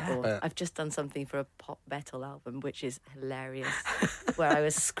tune. Yeah. Or I've just done something for a pop metal album, which is hilarious, where I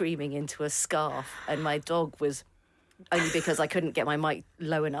was screaming into a scarf and my dog was, only because I couldn't get my mic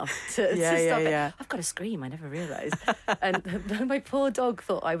low enough to stop it. I've got to scream, I never realised. And my poor dog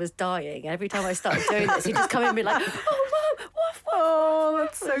thought I was dying. Every time I started doing this, he'd just come in and be like, oh, Mum, woof, woof. Oh,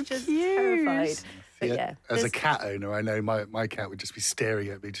 that's so just cute. terrified. But Yeah, as a cat owner, I know my cat would just be staring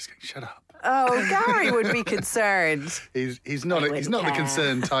at me, just going, "Shut up." Oh, Gary would be concerned. He's not the care.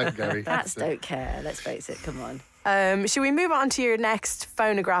 concerned type, Gary. Cats So- don't care, let's face it, come on. Should we move on to your next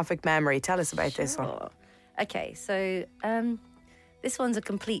phonographic memory? Tell us about this one. Sure. Okay, so this one's a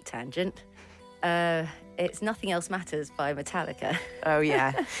complete tangent. It's Nothing Else Matters by Metallica. Oh,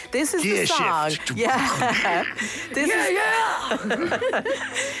 yeah. This is Gear the song. shift. Yeah.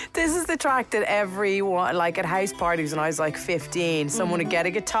 This is the track that everyone, like at house parties when I was like 15, someone would get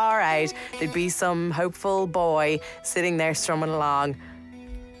a guitar out, there'd be some hopeful boy sitting there strumming along.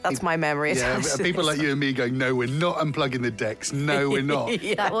 That's my memory. Yeah, attached to people this. like you and me going, "No, we're not unplugging the decks. No, we're not."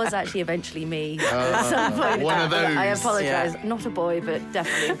 That was actually eventually me at some point. one of I those. apologise. Not a boy, but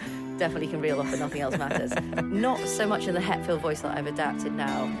definitely can reel off and Nothing Else Matters. Not so much in the Hetfield voice that I've adapted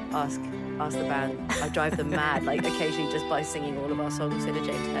now. Ask the band. I drive them mad, like occasionally just by singing all of our songs in a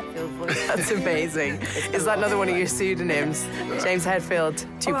James Hetfield voice. That's amazing. Is that another one of your pseudonyms? James Hetfield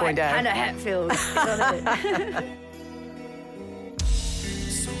 2.0. All right, Hannah Hetfield. Got it.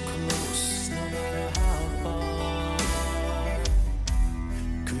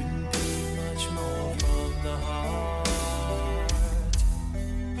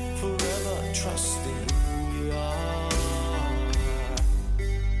 Trusting who you are,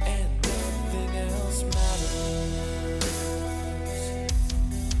 and nothing else matters.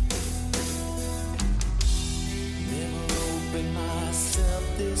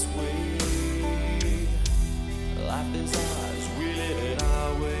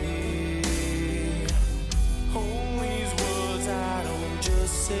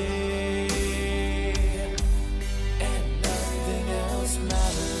 and nothing else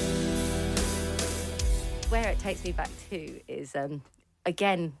matters. Where it takes me back to is,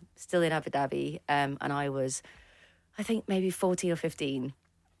 again, still in Abu Dhabi, and I was, I think, maybe 14 or 15,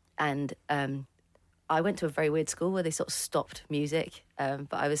 and I went to a very weird school where they sort of stopped music,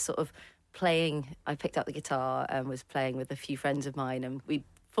 but I was sort of playing, I picked up the guitar and was playing with a few friends of mine, and we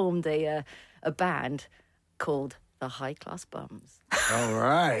formed a band called the High Class Bums. All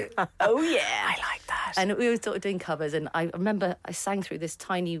right. Oh, yeah. I like that. And we were sort of doing covers, and I remember I sang through this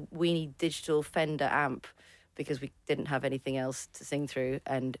tiny, weeny digital Fender amp because we didn't have anything else to sing through,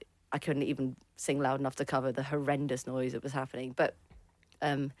 and I couldn't even sing loud enough to cover the horrendous noise that was happening. But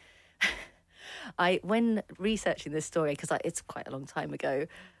when researching this story, because it's quite a long time ago,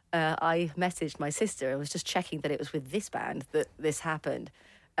 I messaged my sister. I was just checking that it was with this band that this happened.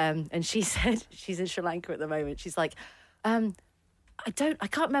 And she said, she's in Sri Lanka at the moment. She's like, I can't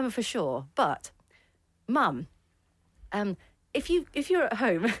remember for sure, but Mum, if you're at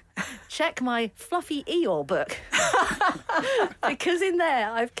home, check my fluffy Eeyore book. Because in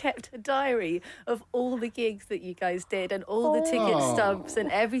there I've kept a diary of all the gigs that you guys did and all the ticket stubs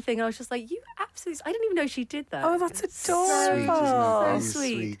and everything. I was just like, you absolutely... I didn't even know she did that. Oh, that's adorable. So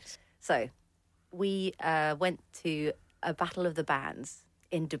Sweet. So we went to a Battle of the Bands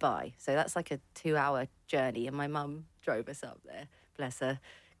in Dubai. So that's like a 2-hour journey, and my mum drove us up there, bless her,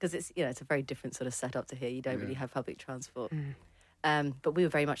 because it's a very different sort of setup to here. You don't really have public transport. But we were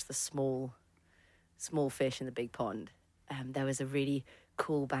very much the small fish in the big pond. There was a really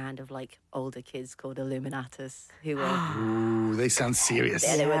cool band of like older kids called Illuminatus who were... Ooh, they sound serious.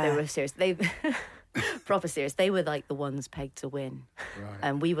 Yeah, they were serious. They proper serious. They were like the ones pegged to win. Right.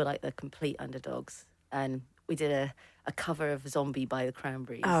 And we were like the complete underdogs. And we did a cover of Zombie by the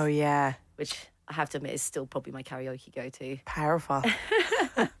Cranberries. Oh, yeah. Which I have to admit is still probably my karaoke go-to. Powerful.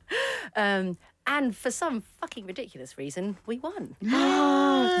 And for some fucking ridiculous reason, we won.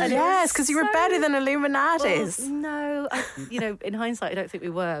 Yes, because you were better than Illuminatis. Well, no, in hindsight, I don't think we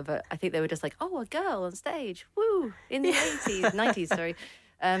were, but I think they were just like, oh, a girl on stage, woo, in the 90s, sorry.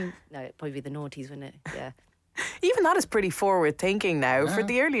 No, it'd probably be the noughties, wouldn't it? Yeah. Even that is pretty forward thinking now. For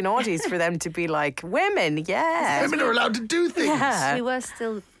the early noughties, for them to be like, women, yeah. Women are allowed to do things. Yeah. We were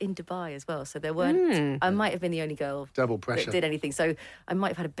still in Dubai as well, so there weren't... I might have been the only girl Double pressure. that did anything, so I might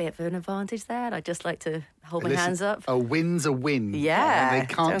have had a bit of an advantage there, and I'd just like to hold my hands up. A win's a win. Yeah. And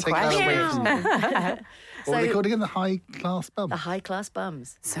they can't take that away from you. What are they called again? The High Class Bums? The High Class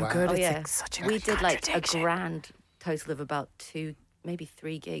Bums. So good. Oh, It's yeah. like such a We good did like a contradiction. grand total of about 2, maybe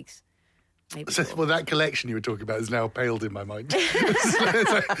 3 gigs. Maybe So, 4. well, that collection you were talking about is now paled in my mind. It's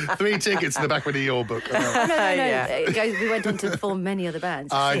like 3 tickets in the back of the Eeyore book. No. Yeah. It goes, we went on to form many other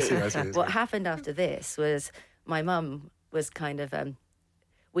bands. I you see. What happened after this was my mum was kind of...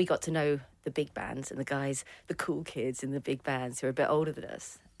 we got to know the big bands and the guys, the cool kids in the big bands who are a bit older than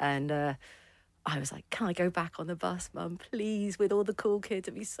us. And I was like, can I go back on the bus, Mum, please, with all the cool kids?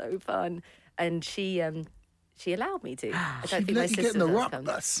 It'd be so fun. And she allowed me to. I don't think my Let you sister get in the does rock come.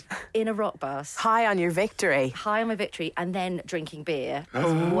 bus. In a rock bus. High on your victory. High on my victory, and then drinking beer as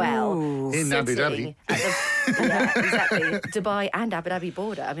well. In Abu Sitting Dhabi. at the- yeah, exactly. Dubai and Abu Dhabi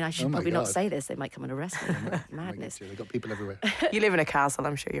border. I mean, I should Oh my probably not God. say this. They might come and arrest me. Madness. They've got people everywhere. You live in a castle,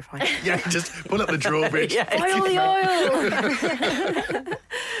 I'm sure you're fine. Yeah, just pull up the drawbridge. Oil the oil!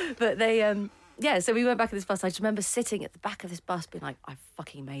 But they, so we went back in this bus. I just remember sitting at the back of this bus being like, I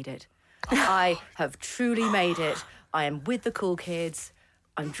fucking made it. I have truly made it. I am with the cool kids.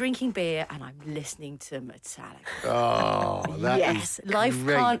 I'm drinking beer and I'm listening to Metallica. Oh, that Yes, is life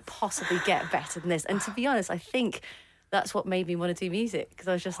great. can't possibly get better than this. And to be honest, I think that's what made me want to do music, because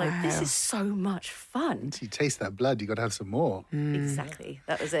I was just like, this is so much fun. Once you taste that blood, you got to have some more. Exactly,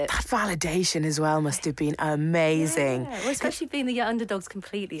 that was it. That validation as well must have been amazing. Yeah, well, especially being the underdogs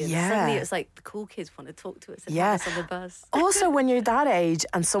completely. And Yeah. suddenly it's like the cool kids want to talk to us and Yeah. have us on the bus. Also, when you're that age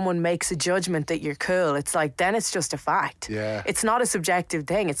and someone makes a judgment that you're cool, it's like, then it's just a fact. Yeah. It's not a subjective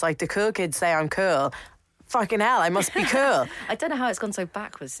thing. It's like the cool kids say I'm cool. Fucking hell, I must be cool. I don't know how it's gone so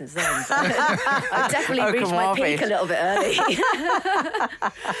backwards since then. But I've definitely reached come my off peak it. a little bit early.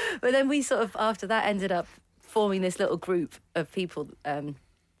 But then we sort of, after that, ended up forming this little group of people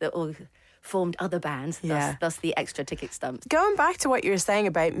that all formed other bands, Yeah. thus the extra ticket stumps. Going back to what you were saying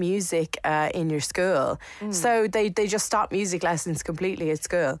about music in your school, so they just stopped music lessons completely at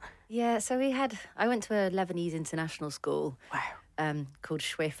school. Yeah, so I went to a Lebanese international school called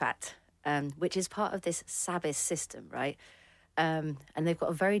Shwefat, which is part of this Sabis system, right? And they've got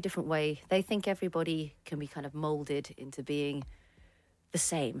a very different way. They think everybody can be kind of moulded into being the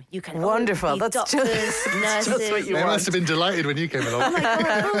same. You can Wonderful. Be That's doctors, just nurses. what you They want. must have been delighted when you came along.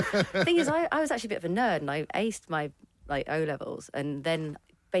 The thing is, I was actually a bit of a nerd, and I aced my O levels, and then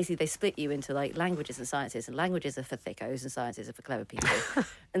basically they split you into like languages and sciences, and languages are for thickos and sciences are for clever people.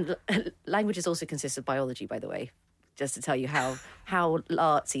 And languages also consist of biology, by the way, just to tell you how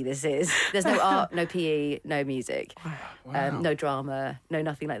artsy this is. There's no art, no PE, no music, no drama, no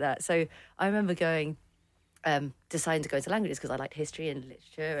nothing like that. So I remember going, deciding to go into languages because I liked history and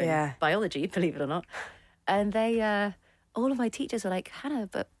literature and biology, believe it or not. And they, all of my teachers were like, Hannah,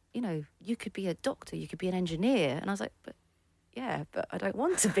 but you could be a doctor, you could be an engineer. And I was like, but I don't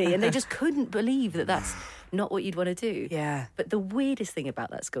want to be. And they just couldn't believe that that's not what you'd want to do. Yeah. But the weirdest thing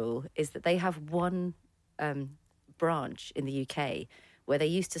about that school is that they have one branch in the UK where they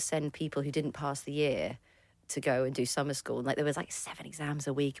used to send people who didn't pass the year to go and do summer school. And, like, there was like 7 exams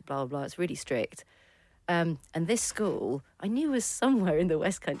a week, blah, blah, blah. It's really strict. And this school, I knew was somewhere in the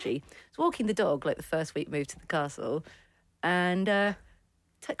West Country. I was walking the dog, like the first week moved to the castle, and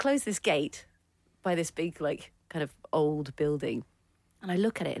closed this gate by this big, like, kind of old building. And I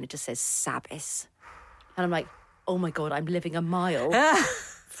look at it and it just says Sabis. And I'm like, oh my God, I'm living a mile.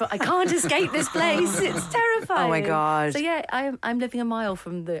 I can't escape this place. It's terrifying. Oh my God. So yeah, I'm living a mile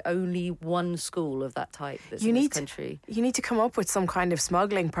from the only one school of that type that's in this country. You need to come up with some kind of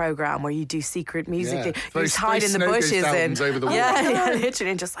smuggling program where you do secret music. Yeah. You just hide in the bushes and over the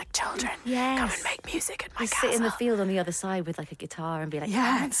literally, and just like, children, come and make music at my castle. Sit in the field on the other side with like a guitar and be like,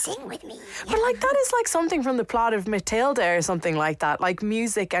 come and sing with me. But like that is like something from the plot of Matilda or something like that. Like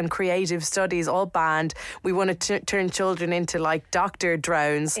music and creative studies all banned. We want to turn children into like doctor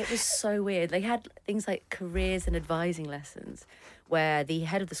drones. It was so weird. They had things like careers and advising lessons where the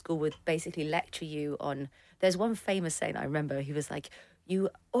head of the school would basically lecture you on... There's one famous saying I remember. He was like,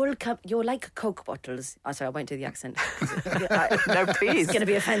 you're like Coke bottles. Oh, sorry, I won't do the accent. No, please. It's going to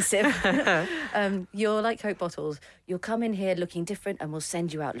be offensive. You're like Coke bottles. You'll come in here looking different and we'll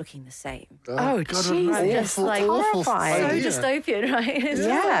send you out looking the same. Oh, Jesus. Awful. So dystopian, right? It's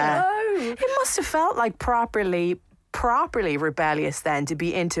yeah. Like, no. It must have felt like properly rebellious then to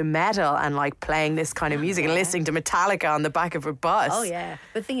be into metal and like playing this kind of music and listening to Metallica on the back of a bus. Oh yeah.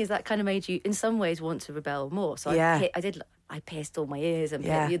 But the thing is, that kind of made you in some ways want to rebel more. So I pierced all my ears and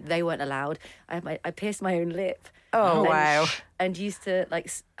they weren't allowed. I pierced my own lip. Oh, wow. And used to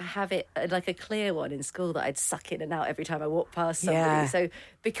like have it like a clear one in school that I'd suck in and out every time I walked past somebody. Yeah. So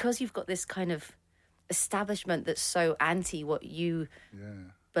because you've got this kind of establishment that's so anti what you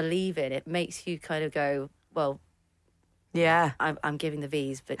believe in, it makes you kind of go, well, yeah, I'm giving the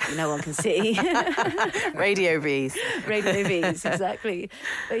V's, but no one can see. Radio V's. Radio V's, exactly.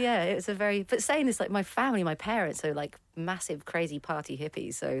 But yeah, it's but saying this, like my family, my parents are like massive, crazy party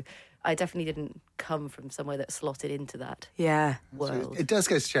hippies. So I definitely didn't come from somewhere that slotted into that world. So it does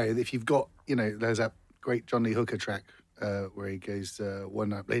go to show that if you've got, there's that great John Lee Hooker track where he goes,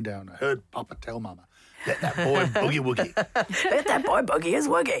 one night lay down, I heard Papa tell Mama, let that boy boogie woogie. Let that boy boogie his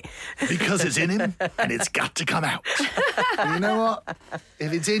woogie. Because it's in him and it's got to come out. And you know what?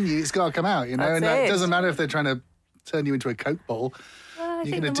 If it's in you, it's got to come out, and it doesn't matter if they're trying to turn you into a Coke ball. Well, I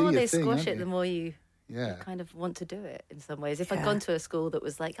think the more they squash it, the more you kind of want to do it in some ways. If I'd gone to a school that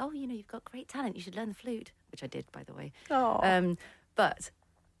was like, oh, you've got great talent, you should learn the flute, which I did, by the way. Oh. But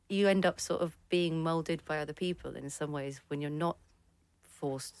you end up sort of being moulded by other people in some ways when you're not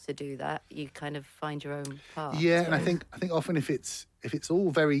forced to do that. You kind of find your own path. Yeah, and I think often if it's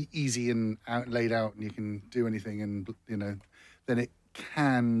all very easy and laid out and you can do anything, and then it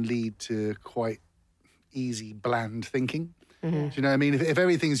can lead to quite easy, bland thinking. Mm-hmm. Do you know what I mean? If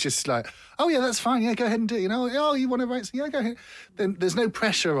everything's just like, oh yeah, that's fine, yeah, go ahead and do it. Oh, you want to write, yeah, go ahead. Then there's no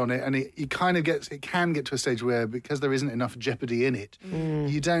pressure on it, and it can get to a stage where, because there isn't enough jeopardy in it,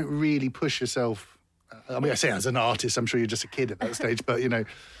 you don't really push yourself. I mean, I say as an artist, I'm sure you're just a kid at that stage, but No,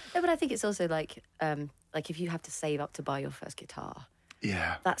 but I think it's also like if you have to save up to buy your first guitar,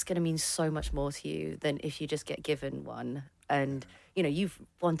 that's going to mean so much more to you than if you just get given one, and you've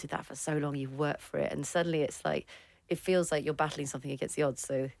wanted that for so long, you've worked for it, and suddenly it's like it feels like you're battling something against the odds.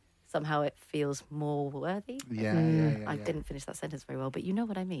 So somehow it feels more worthy. I didn't finish that sentence very well, but you know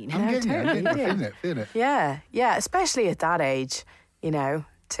what I mean. I'm getting it, feeling it. Yeah, especially at that age, to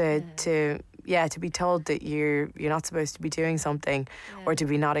be told that you're not supposed to be doing something, or to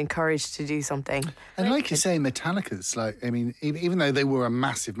be not encouraged to do something. And like you say, Metallica's even though they were a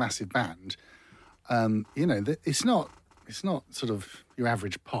massive, massive band, it's not sort of your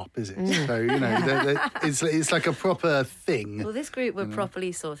average pop, is it? So it's like a proper thing. Well, this group were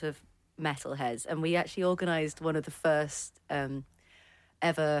properly sort of metalheads, and we actually organised one of the first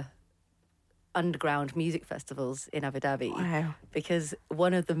ever underground music festivals in Abu Dhabi. Wow. Because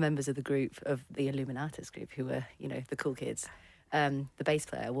one of the members of the group, of the Illuminatus group, who were, the cool kids, the bass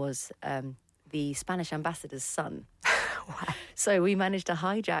player was the Spanish ambassador's son. Wow. So we managed to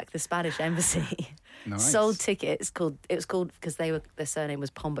hijack the Spanish embassy. Nice. Sold tickets. It was called because their surname was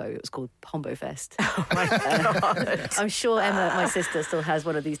Pombo. It was called Pombo Fest. Oh my God. I'm sure Emma, my sister, still has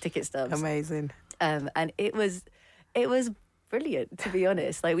one of these ticket stubs. Amazing. And it was brilliant, to be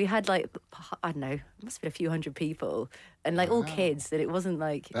honest. Like we had I don't know, it must have been a few hundred people, and all kids. That it wasn't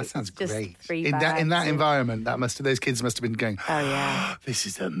like That sounds just great. free In that bags and- environment, those kids must have been going, Oh yeah. this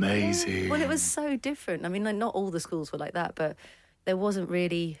is amazing. Well, it was so different. I mean, not all the schools were like that, but there wasn't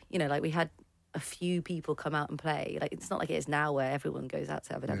really, we had a few people come out and play. Like, it's not like it is now where everyone goes out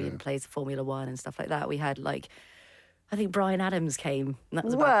to Abu Dhabi and plays Formula One and stuff like that. We had, I think Bryan Adams came, and that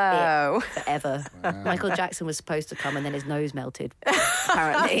was about it forever. Wow. Michael Jackson was supposed to come, and then his nose melted,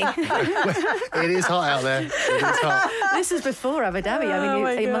 apparently. It is hot out there. It is hot. This is before Abu Dhabi. Oh, I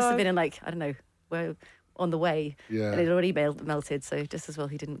my mean, he must God. have been in, I don't know, where on the way. Yeah. And it already melted, so just as well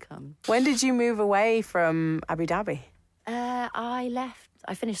he didn't come. When did you move away from Abu Dhabi?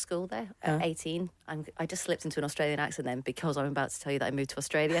 I finished school there at 18. I just slipped into an Australian accent then because I'm about to tell you that I moved to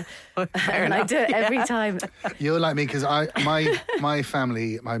Australia. And I do it every time. You're like me because my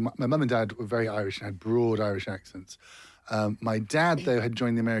family, my mum and dad were very Irish and had broad Irish accents. My dad, though, had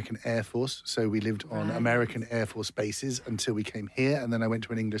joined the American Air Force, so we lived on American Air Force bases until we came here, and then I went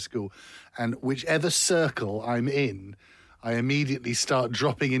to an English school. And whichever circle I'm in, I immediately start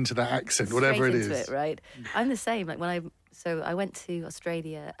dropping into that accent, whatever it Straight is. into it, right? I'm the same. I went to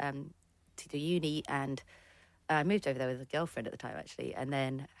Australia to do uni, and I moved over there with a girlfriend at the time, actually, and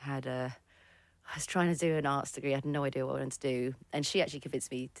then I was trying to do an arts degree. I had no idea what I wanted to do, and she actually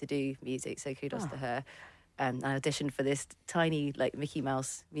convinced me to do music, so kudos to her. I auditioned for this tiny, Mickey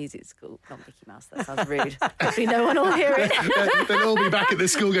Mouse music school. Not Mickey Mouse, that sounds rude. Hopefully no one will hear it. They'll all be back at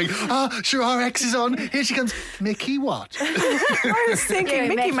this school going, sure, our ex is on. Here she comes. Mickey what? I was thinking Yeah,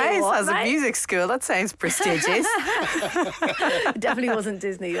 Mickey Mickey Mouse what, has a mate? music school. That sounds prestigious. It definitely wasn't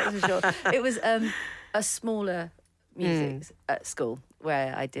Disney, that's for sure. It was a smaller music school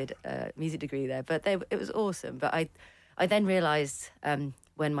where I did a music degree there, but it was awesome. But I then realised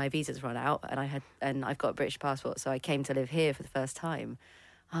when my visa's run out and I've got a British passport, so I came to live here for the first time.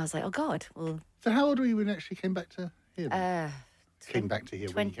 I was like, oh God, well. So how old were you when you actually came back to here? Came back to here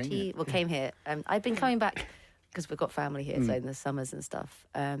 20, when you came here? well, came here. I've been coming back because we've got family here, so in the summers and stuff.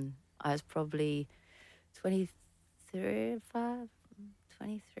 I was probably 23.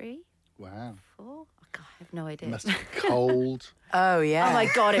 Wow. 4? Oh, God, I have no idea. It must have been cold. Oh yeah. Oh my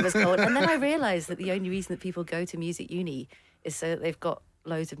God, it was cold. And then I realised that the only reason that people go to music uni is so that they've got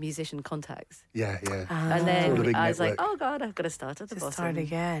loads of musician contacts. Yeah. And Sort of then big I was like, network. oh God, I've got to start at the bottom. Start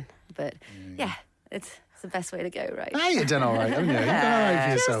again. But yeah, it's the best way to go, right? You've done all right, haven't you? You've done all right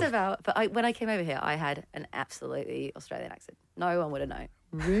for Just yourself. about. But when I came over here, I had an absolutely Australian accent. No one would have known.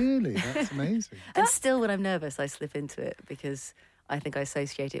 Really? That's amazing. And still, when I'm nervous, I slip into it because I think I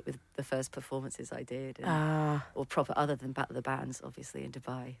associate it with the first performances I did, or proper other than the bands, obviously in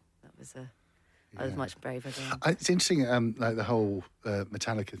Dubai. I was much braver then. It's interesting, the whole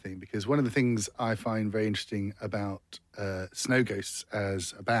Metallica thing, because one of the things I find very interesting about Snow Ghosts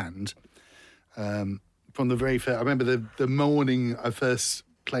as a band, from the very first, I remember the morning I first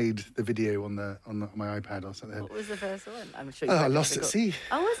played the video on my iPad or something. What was the first one? I'm sure. Lost at Sea.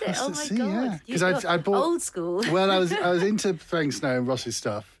 Oh, was it? Lost Oh at my Sea, God! yeah. Because I bought old school. Well, I was into throwing snow and Ross's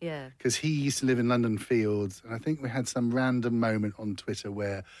stuff. Yeah. Because he used to live in London Fields, and I think we had some random moment on Twitter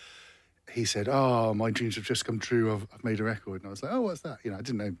where he said, "Oh, my dreams have just come true. I've made a record," and I was like, "Oh, what's that?" I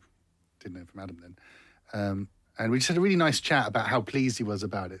didn't know from Adam then. And we just had a really nice chat about how pleased he was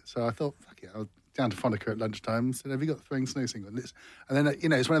about it. So I thought, fuck it, I was down to Fonica at lunchtime and said, "Have you got the Throwing Snow single?" And then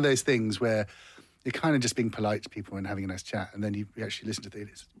it's one of those things where you're kind of just being polite to people and having a nice chat, and then you actually listen to it.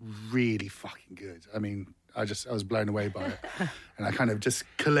 It's really fucking good. I mean, I was blown away by it, and I kind of just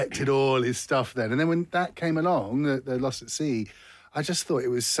collected all his stuff then. And then when that came along, the Lost at Sea, I just thought it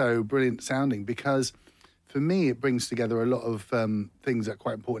was so brilliant sounding because, for me, it brings together a lot of things that are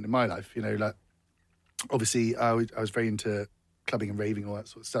quite important in my life. Obviously, I was very into clubbing and raving, all that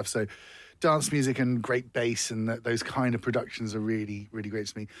sort of stuff. So dance music and great bass and those kind of productions are really, really great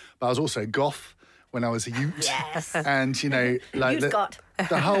to me. But I was also goth when I was a youth. Yes. And,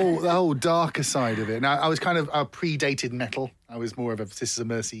 the whole darker side of it. Now, I was kind of predated metal. I was more of a Sisters of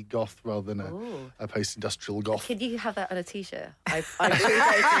Mercy goth rather than a post-industrial goth. Could you have that on a T-shirt? I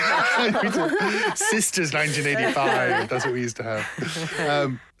predated Sisters 1985, that's what we used to have.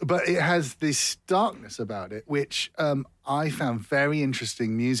 But it has this darkness about it, which I found very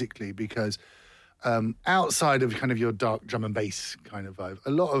interesting musically because outside of kind of your dark drum and bass kind of vibe,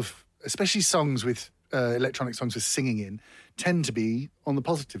 a lot of, especially songs with electronic songs with singing in, tend to be on the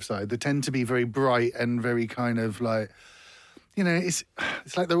positive side. They tend to be very bright and very kind of like, you know, it's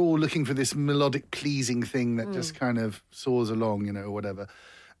like they're all looking for this melodic, pleasing thing that just kind of soars along, you know, or whatever.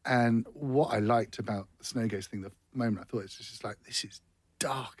 And what I liked about the Snow Ghost thing, the moment I thought it's just like, this is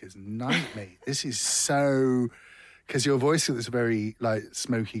dark as night, mate. This is so... Because your voice has this very, like,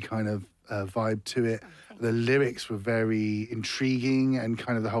 smoky kind of vibe to it. The lyrics were very intriguing, and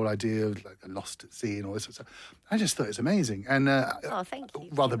kind of the whole idea of, like, lost at sea and all this sort of stuff. I just thought it was amazing. And thank you.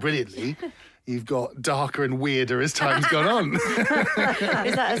 Rather brilliantly, you've got darker and weirder as time's gone on.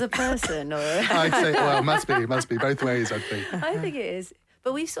 Is that as a person, or...? I'd say, well, it must be. Both ways, I think. I think it is.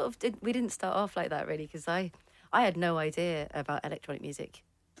 But we didn't start off like that, really, because I had no idea about electronic music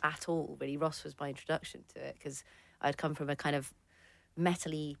at all, really. Ross was my introduction to it, because I'd come from a kind of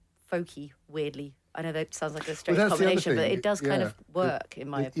metally, folky, weirdly. I know that sounds like a strange combination, but it does kind of work, in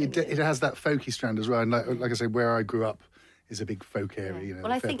my opinion. It has that folky strand as well. And like I say, where I grew up is a big folk area. You know,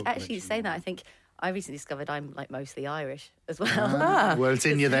 well, I think, actually, saying that, I think I recently discovered I'm, like, mostly Irish as well. Well, it's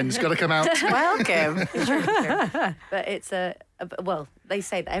in you then. It's got to come out. Welcome. True. But it's well, they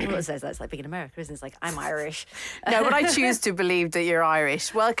say that, everyone says that, it's like being in America, isn't it? It's like, I'm Irish. No, but I choose to believe that you're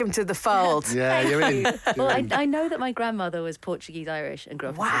Irish. Welcome to the fold. Yeah, you're in. I know that my grandmother was Portuguese-Irish and grew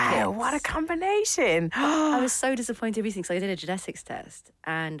up in St. Wow, Kitts. what a combination. I was so disappointed recently because I did a genetics test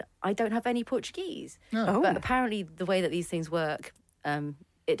and I don't have any Portuguese. No. But apparently the way that these things work,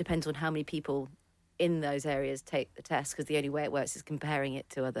 it depends on how many people in those areas take the test, because the only way it works is comparing it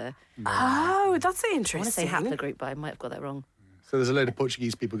to other... Oh, that's interesting. I want to say haplogroup, but I might have got that wrong. So there's a load of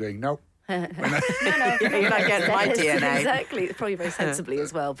Portuguese people going, no. No. You're not getting my DNA. Exactly, probably very sensibly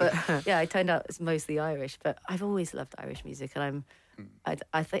as well. But yeah, I turned out it's mostly Irish. But I've always loved Irish music, and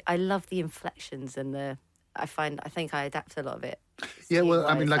I think I love the inflections and the... I think I adapt a lot of it. Yeah, well,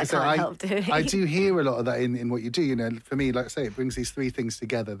 I mean, like I said, I do hear a lot of that in what you do. You know, for me, like I say, it brings these three things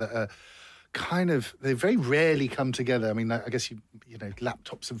together that are kind of, they very rarely come together. I mean, I guess you know,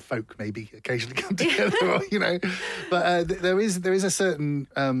 laptops and folk maybe occasionally come together, or, you know, but there is a certain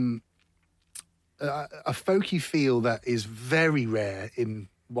a folky feel that is very rare in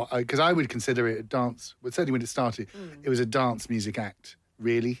what, because I would consider it a dance. Well, certainly when it started, it was a dance music act,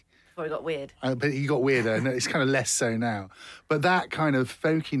 really. Before it got weird. But he got weirder, and it's kind of less so now. But that kind of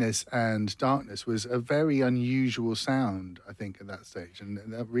folkiness and darkness was a very unusual sound, I think, at that stage, and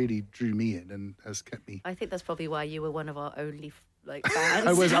that really drew me in and has kept me. I think that's probably why you were one of our only fans.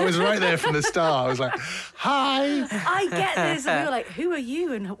 I was right there from the start. I was like, "Hi, I get this," and we were like, "Who are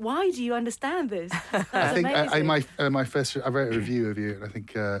you, and why do you understand this?" I think my first, I wrote a review of you, and I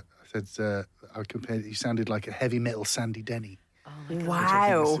think I said I compared. You sounded like a heavy metal Sandy Denny.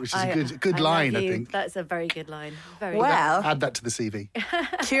 Wow. Which is a good line, I think. That's a very good line. Well, add that to the CV.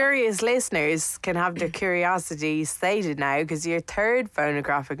 Curious listeners can have their curiosity stated now, because your third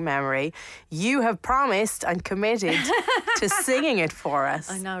phonographic memory, you have promised and committed to singing it for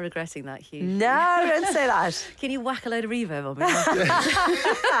us. I'm now regretting that hugely. No, don't say that. Can you whack a load of reverb on me?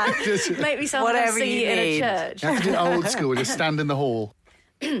 Make me sound like I'm singing in a church. You have to do it old school, just stand in the hall.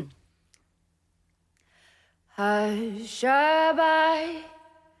 Hush-a-bye,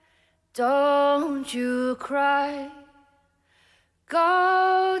 don't you cry.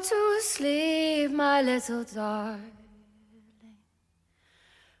 Go to sleep, my little darling.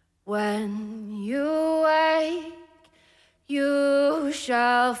 When you wake, you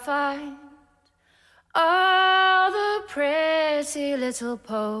shall find all the pretty little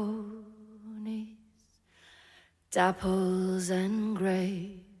ponies, dapples and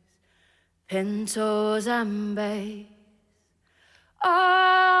greys, pintos and bays,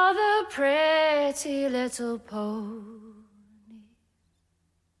 all the pretty little ponies.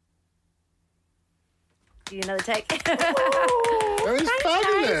 Do you another take? That was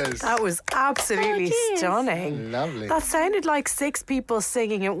fabulous. That was absolutely stunning. Lovely. That sounded like six people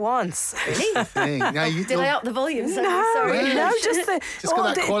singing at once. Did I up the volume? No, Sorry. no, just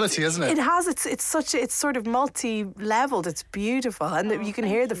got that quality, hasn't it? It has. It's sort of multi-leveled. It's beautiful, and you can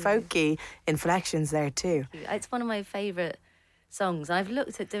hear the folky inflections there too. It's one of my favourite songs. I've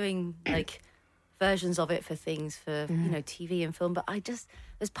looked at doing like versions of it for things for TV and film, but there's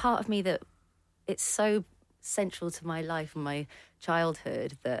part of me that it's so central to my life and my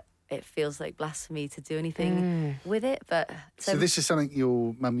childhood that it feels like blasphemy to do anything with it. But so this is something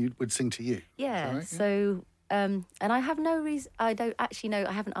your mum would sing to you? Yeah. Right? So and I have no reason. I don't actually know.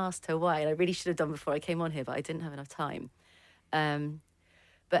 I haven't asked her why, and I really should have done before I came on here, but I didn't have enough time.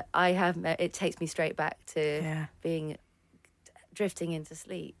 But I have. It takes me straight back to being drifting into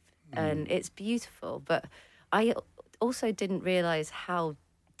sleep and it's beautiful. But I also didn't realise how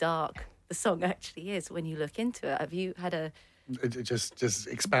dark the song actually is when you look into it. Have you had a... Just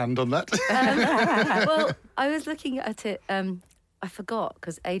expand on that. Well, I was looking at it, I forgot,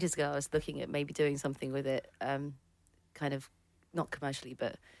 because ages ago I was looking at maybe doing something with it, kind of, not commercially,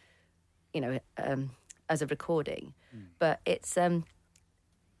 but, as a recording. But it's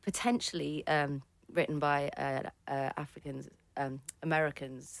potentially written by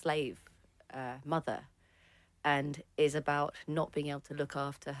American slave mother, and is about not being able to look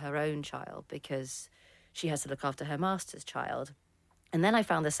after her own child because she has to look after her master's child. And then I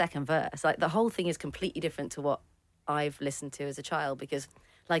found the second verse. Like, the whole thing is completely different to what I've listened to as a child, because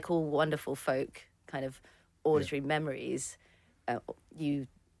like all wonderful folk kind of auditory memories,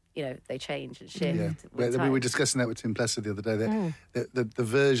 they change and shift. We were discussing that with Tim Plesser the other day. The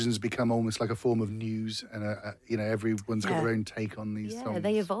versions become almost like a form of news, and everyone's got their own take on these songs. Yeah,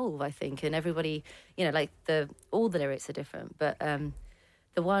 they evolve, I think, and everybody, all the lyrics are different. But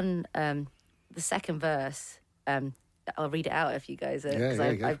the second verse, I'll read it out if you guys are, because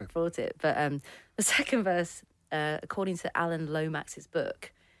I brought it. But the second verse, according to Alan Lomax's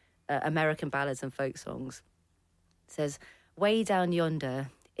book, American Ballads and Folk Songs, says, "Way down yonder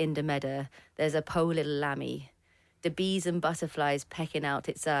in the meadow, there's a po' little lammy. The bees and butterflies pecking out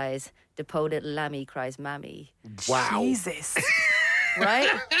its eyes. The po' little lammy cries, mammy." Wow. Jesus. Right?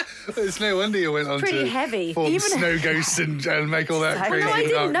 It's no wonder you went on pretty to heavy. form Snow Ghosts and make all that crazy I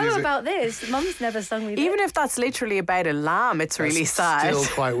didn't know music. about this. Mum's never sung me that. Even if that's literally about a lamb, it's really sad.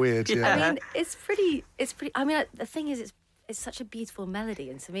 Still quite weird, yeah. I mean, it's pretty, I mean, the thing is, it's such a beautiful melody.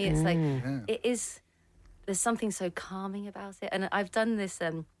 And to me, it's like, it is, there's something so calming about it. And I've done this,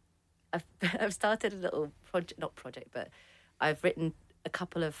 I've started a little project, but I've written a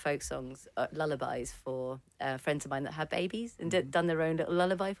couple of folk songs, lullabies for friends of mine that have babies, and done their own little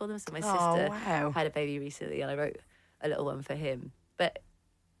lullaby for them. So my sister had a baby recently, and I wrote a little one for him. But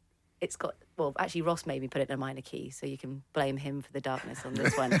it's got, well, actually Ross made me put it in a minor key, so you can blame him for the darkness on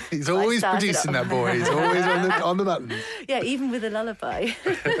this one. He's always producing that boy. He's always on the button. Yeah, even with a lullaby.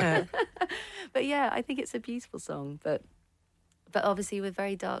 But yeah, I think it's a beautiful song, but obviously with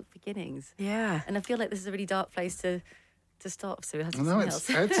very dark beginnings. Yeah. And I feel like this is a really dark place to stop, so we have to do something else.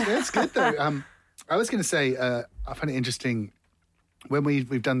 It's good though. I was going to say, I find it interesting when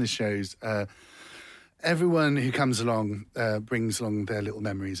we've done these shows. Everyone who comes along brings along their little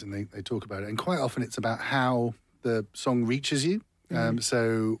memories, and they talk about it. And quite often, it's about how the song reaches you.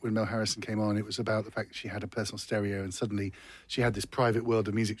 So when Mel Harrison came on, it was about the fact that she had a personal stereo, and suddenly she had this private world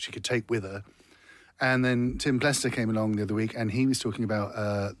of music she could take with her. And then Tim Plesser came along the other week, and he was talking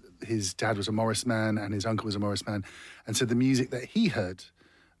about his dad was a Morris man and his uncle was a Morris man. And so the music that he heard,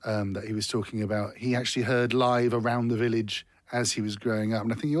 that he was talking about, he actually heard live around the village as he was growing up.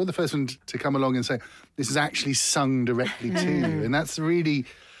 And I think you're the first one to come along and say, this is actually sung directly to you. And that's really,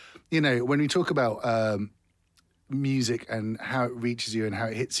 when we talk about music and how it reaches you and how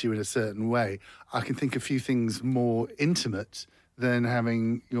it hits you in a certain way, I can think a few things more intimate than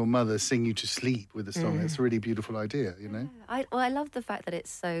having your mother sing you to sleep with a song. It's a really beautiful idea, I love the fact that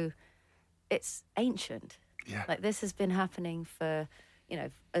it's ancient. Yeah. Like, this has been happening for,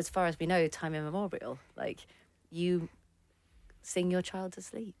 as far as we know, time immemorial. Like, you sing your child to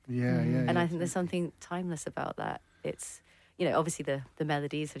sleep. And I think there's something timeless about that. It's, obviously the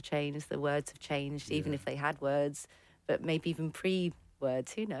melodies have changed, the words have changed, even if they had words, but maybe even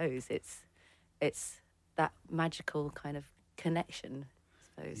pre-words, who knows? It's that magical kind of connection, I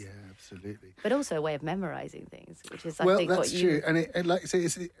suppose. Yeah, absolutely. But also a way of memorising things, which is, I well, think, that's what you... true. And it, like I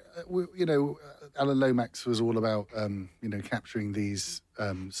say, Alan Lomax was all about, capturing these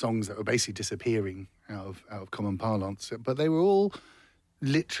songs that were basically disappearing out of common parlance. But they were all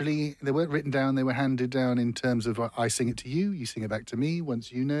literally, they weren't written down, they were handed down in terms of, I sing it to you, you sing it back to me.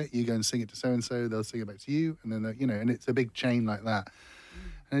 Once you know it, you go and sing it to so-and-so, they'll sing it back to you. And then, and it's a big chain like that.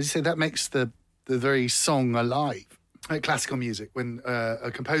 And as you say, that makes the very song alive. Like classical music, when a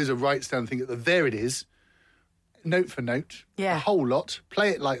composer writes down the thing, there it is, note for note, a whole lot, play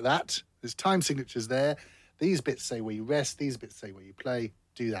it like that, there's time signatures there, these bits say where you rest, these bits say where you play,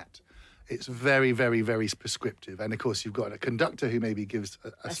 do that. It's very, very, very prescriptive. And of course, you've got a conductor who maybe gives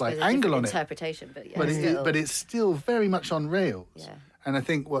a slight angle on it. Interpretation, but but it's still very much on rails. Yeah. And I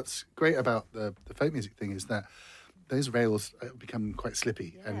think what's great about the folk music thing is that those rails become quite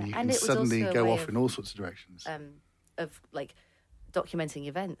slippy, and you can suddenly go off in all sorts of directions. Of like documenting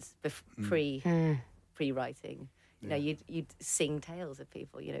events pre-writing. You'd sing tales of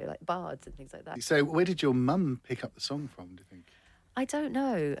people, like bards and things like that. So where did your mum pick up the song from, do you think? I don't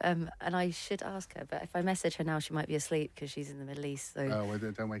know, and I should ask her. But if I message her now, she might be asleep because she's in the Middle East. So well,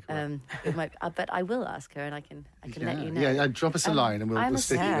 don't wake her up. It might, but I will ask her, and I can let you know. Yeah, drop us a line, and we'll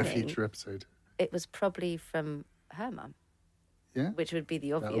stick it in a assuming future episode. It was probably from her mum. Yeah, which would be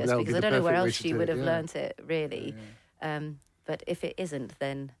the obvious that'll because be I don't know where else she would have it, learnt it really. But if it isn't,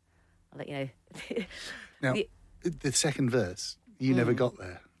 then I'll let you know. Now, the second verse, you never got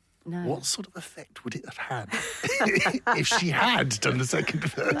there. No. What sort of effect would it have had if she had done the second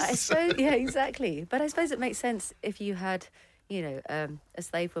verse? I suppose, yeah, exactly. But I suppose it makes sense if you had, a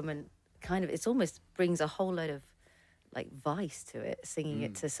slave woman. Kind of, it almost brings a whole load of like vice to it, singing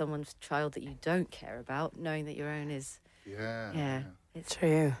it to someone's child that you don't care about, knowing that your own is. Yeah. It's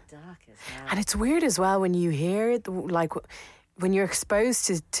true. Dark as hell. And it's weird as well when you hear when you're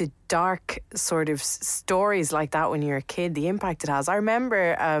exposed to dark sort of stories like that when you're a kid, the impact it has. I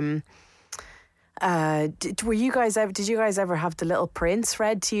remember, did you guys ever have The Little Prince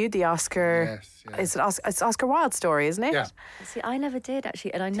read to you? The Oscar, yes. It's Oscar Wilde story, isn't it? Yeah. See, I never did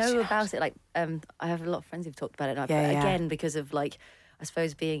actually, and I know about it. Like, I have a lot of friends who've talked about it. Again, because of I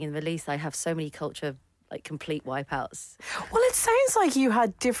suppose being in the Middle East, I have so many culture. Like complete wipeouts. Well, it sounds like you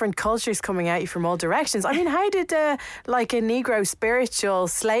had different cultures coming at you from all directions. I mean, how did a Negro spiritual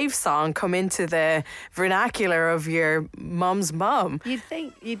slave song come into the vernacular of your mum's mum? You'd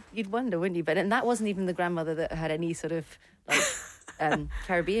think, you'd wonder, wouldn't you? And that wasn't even the grandmother that had any sort of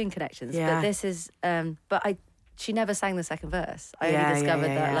Caribbean connections. Yeah. But this is, she never sang the second verse. I only discovered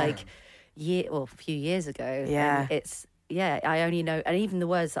that a few years ago. Yeah. And I only know, and even the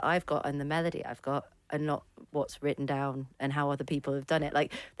words that I've got and the melody I've got and not what's written down and how other people have done it.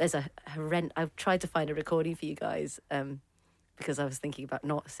 Like, there's I've tried to find a recording for you guys because I was thinking about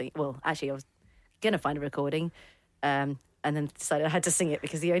not singing. Well, actually, I was going to find a recording and then decided I had to sing it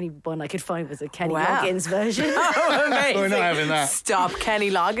because the only one I could find was a Kenny Loggins version. Oh, amazing. We're not having that. Stop.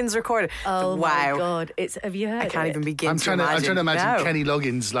 Kenny Loggins recorded. Oh, wow. my God. Have you heard I can't even begin to imagine. I'm trying to imagine No. Kenny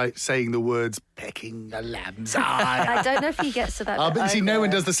Loggins saying the words "pecking a lamb's eye." I don't know if he gets to that. But you see, no either. one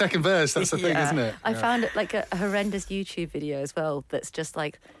does the second verse. That's the thing, isn't it? I found it like a horrendous YouTube video as well that's just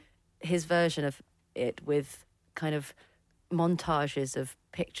like his version of it with kind of montages of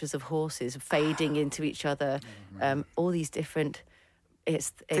pictures of horses fading into each other, all these different...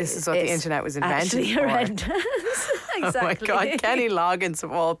 This is what the internet was invented for. Horrendous. Exactly. Oh my God, Kenny Loggins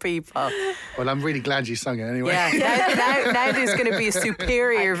of all people. Well, I'm really glad you sung it anyway. Yeah, now there's going to be a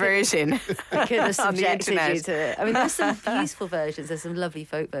superior version. I could have on the subjected internet. you to it. I mean, there's some beautiful versions. There's some lovely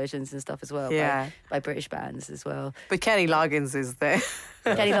folk versions and stuff as well by British bands as well. But Kenny Loggins is the...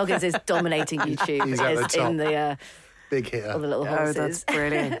 Kenny Loggins is dominating YouTube. He's at the top. In the... Big hitter. All the little horses. Oh, that's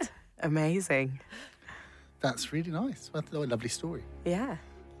brilliant. Amazing. That's really nice. What a lovely story. Yeah.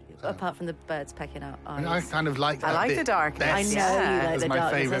 Apart from the birds pecking out eyes. And I kind of like that. I like bit the darkness. best. I know you like That's the my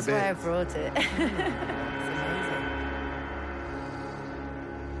darkness. favourite That's why I bit. brought it.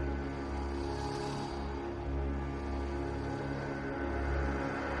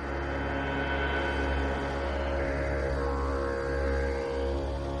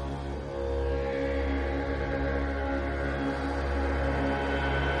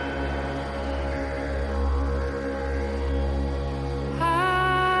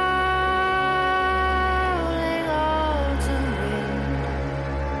 Howling autumn wind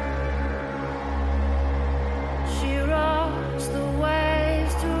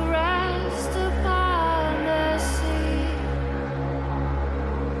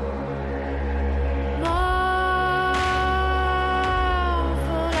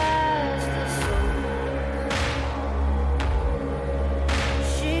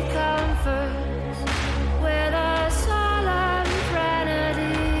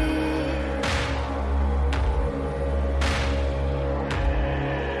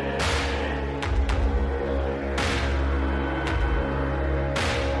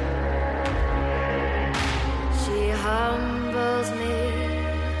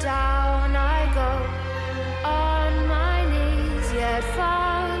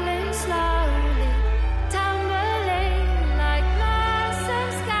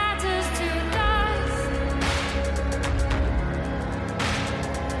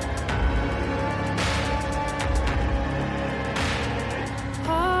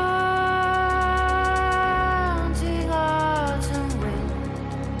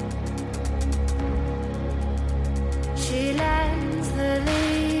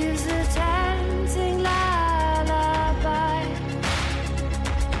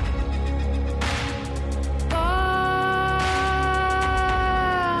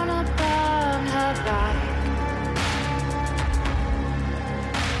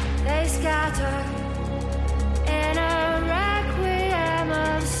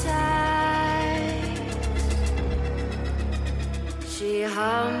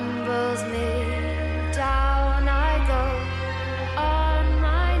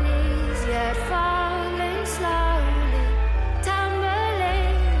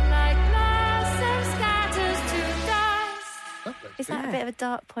a bit of a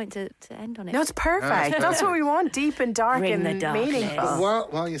dark point to end on it. No, it's perfect. That's what we want. Deep and dark Bring and the darkness. meaningful.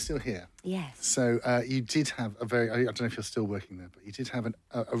 While you're still here. Yes. So you did have I don't know if you're still working there, but you did have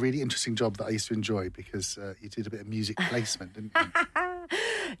a really interesting job that I used to enjoy because you did a bit of music placement, didn't you?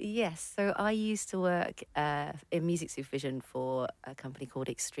 Yes. So I used to work in music supervision for a company called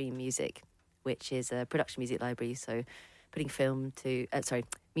Extreme Music, which is a production music library. So putting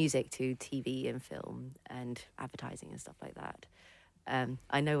music to TV and film and advertising and stuff like that.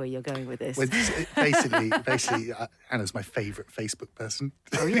 I know where you're going with this. Well, basically, Hannah's my favourite Facebook person.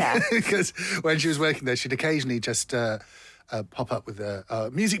 Oh, yeah. Because when she was working there, she'd occasionally just pop up with a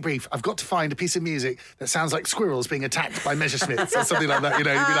music brief. I've got to find a piece of music that sounds like squirrels being attacked by Messerschmitts or something like that. You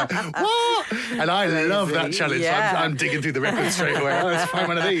know, you'd be like, what? And I love that challenge. Yeah. I'm digging through the records straight away. Oh, let's find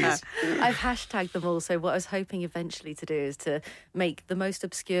one of these. I've hashtagged them all. So what I was hoping eventually to do is to make the most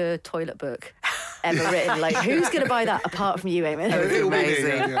obscure toilet book ever written. Like, who's going to buy that apart from you, Eamon? That would be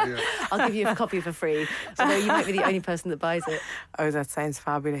amazing. Yeah. I'll give you a copy for free. Although you might be the only person that buys it. Oh, that sounds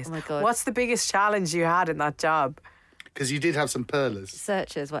fabulous. Oh, my God. What's the biggest challenge you had in that job? Because you did have some perlers.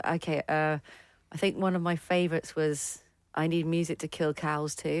 Searchers. Well, okay. I think one of my favourites was I Need Music to Kill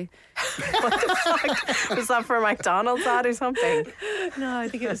Cows Too. What the fuck? Was that for a McDonald's ad or something? No, I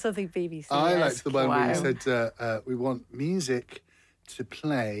think it was something BBC. I liked the one where you Wow. said, we want music to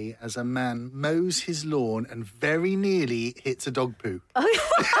play as a man mows his lawn and very nearly hits a dog poo.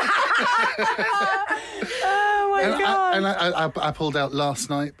 Oh my God. And I pulled out Last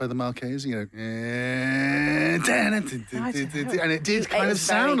Night by the Marquez, you know, and it did kind It of was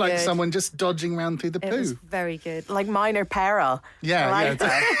sound very like good. someone just dodging around through the It was poo. very good. Like Minor Peril. Yeah, I like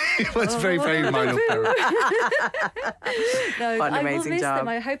that. it was very, very minor peril. No, What an I will amazing miss job. them.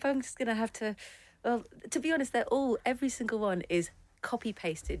 I hope I'm just going to have to... Well, to be honest, every single one is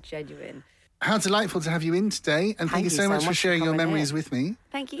copy-pasted genuine. How delightful to have you in today, and thank you so much for sharing your coming memories in. with me.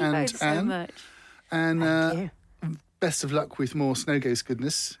 Thank you And both so Anne. much. And Thank you. best of luck with more Snow Ghost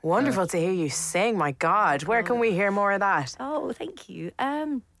goodness. Wonderful to hear you sing. My God, where can we hear more of that? Oh, thank you.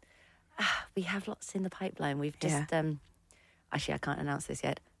 We have lots in the pipeline. We've just... actually, I can't announce this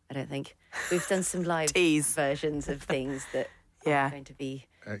yet, I don't think. We've done some live versions of things that are going to be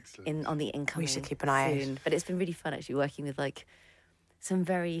on the incoming. We should keep an eye soon. But it's been really fun actually working with like some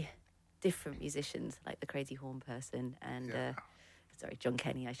very different musicians, like the Crazy Horn person and John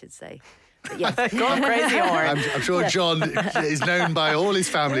Kenny, I should say. But yes. Go on, Crazy Horn. I'm sure John is known by all his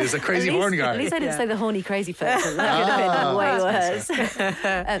family as a crazy horn guy. At least I didn't say the horny crazy person. That could have been way worse.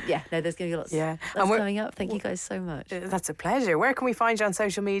 There's going to be lots coming up. Thank you guys so much. That's a pleasure. Where can we find you on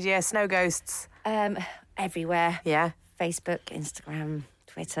social media? Snow Ghosts? Everywhere. Yeah. Facebook, Instagram,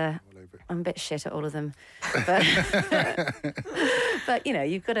 Twitter. I'm a bit shit at all of them. But you know,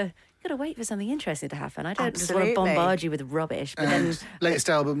 you've got to wait for something interesting to happen. I don't just want to bombard you with rubbish. But And then latest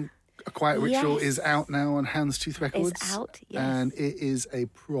album, A Quiet Ritual, Yes. is out now on Houndstooth Records. It's out, yes. And it is a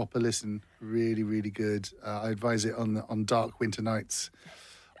proper listen. Really, really good. I advise it on dark winter nights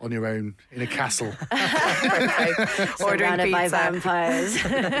on your own in a castle. Surrounded by pizza. vampires.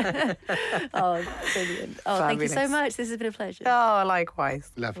 Oh, brilliant. Oh, thank you so Fabulous. much. This has been a pleasure. Oh, likewise.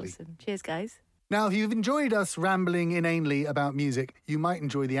 Lovely. Awesome. Cheers, guys. Now, if you've enjoyed us rambling inanely about music, you might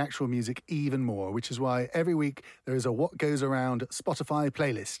enjoy the actual music even more, which is why every week there is a What Goes Around Spotify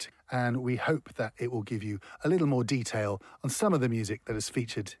playlist. And we hope that it will give you a little more detail on some of the music that is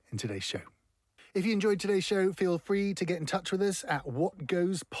featured in today's show. If you enjoyed today's show, feel free to get in touch with us at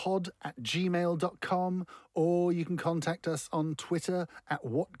whatgoespod@gmail.com, or you can contact us on Twitter at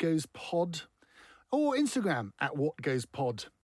whatgoespod or Instagram at whatgoespod.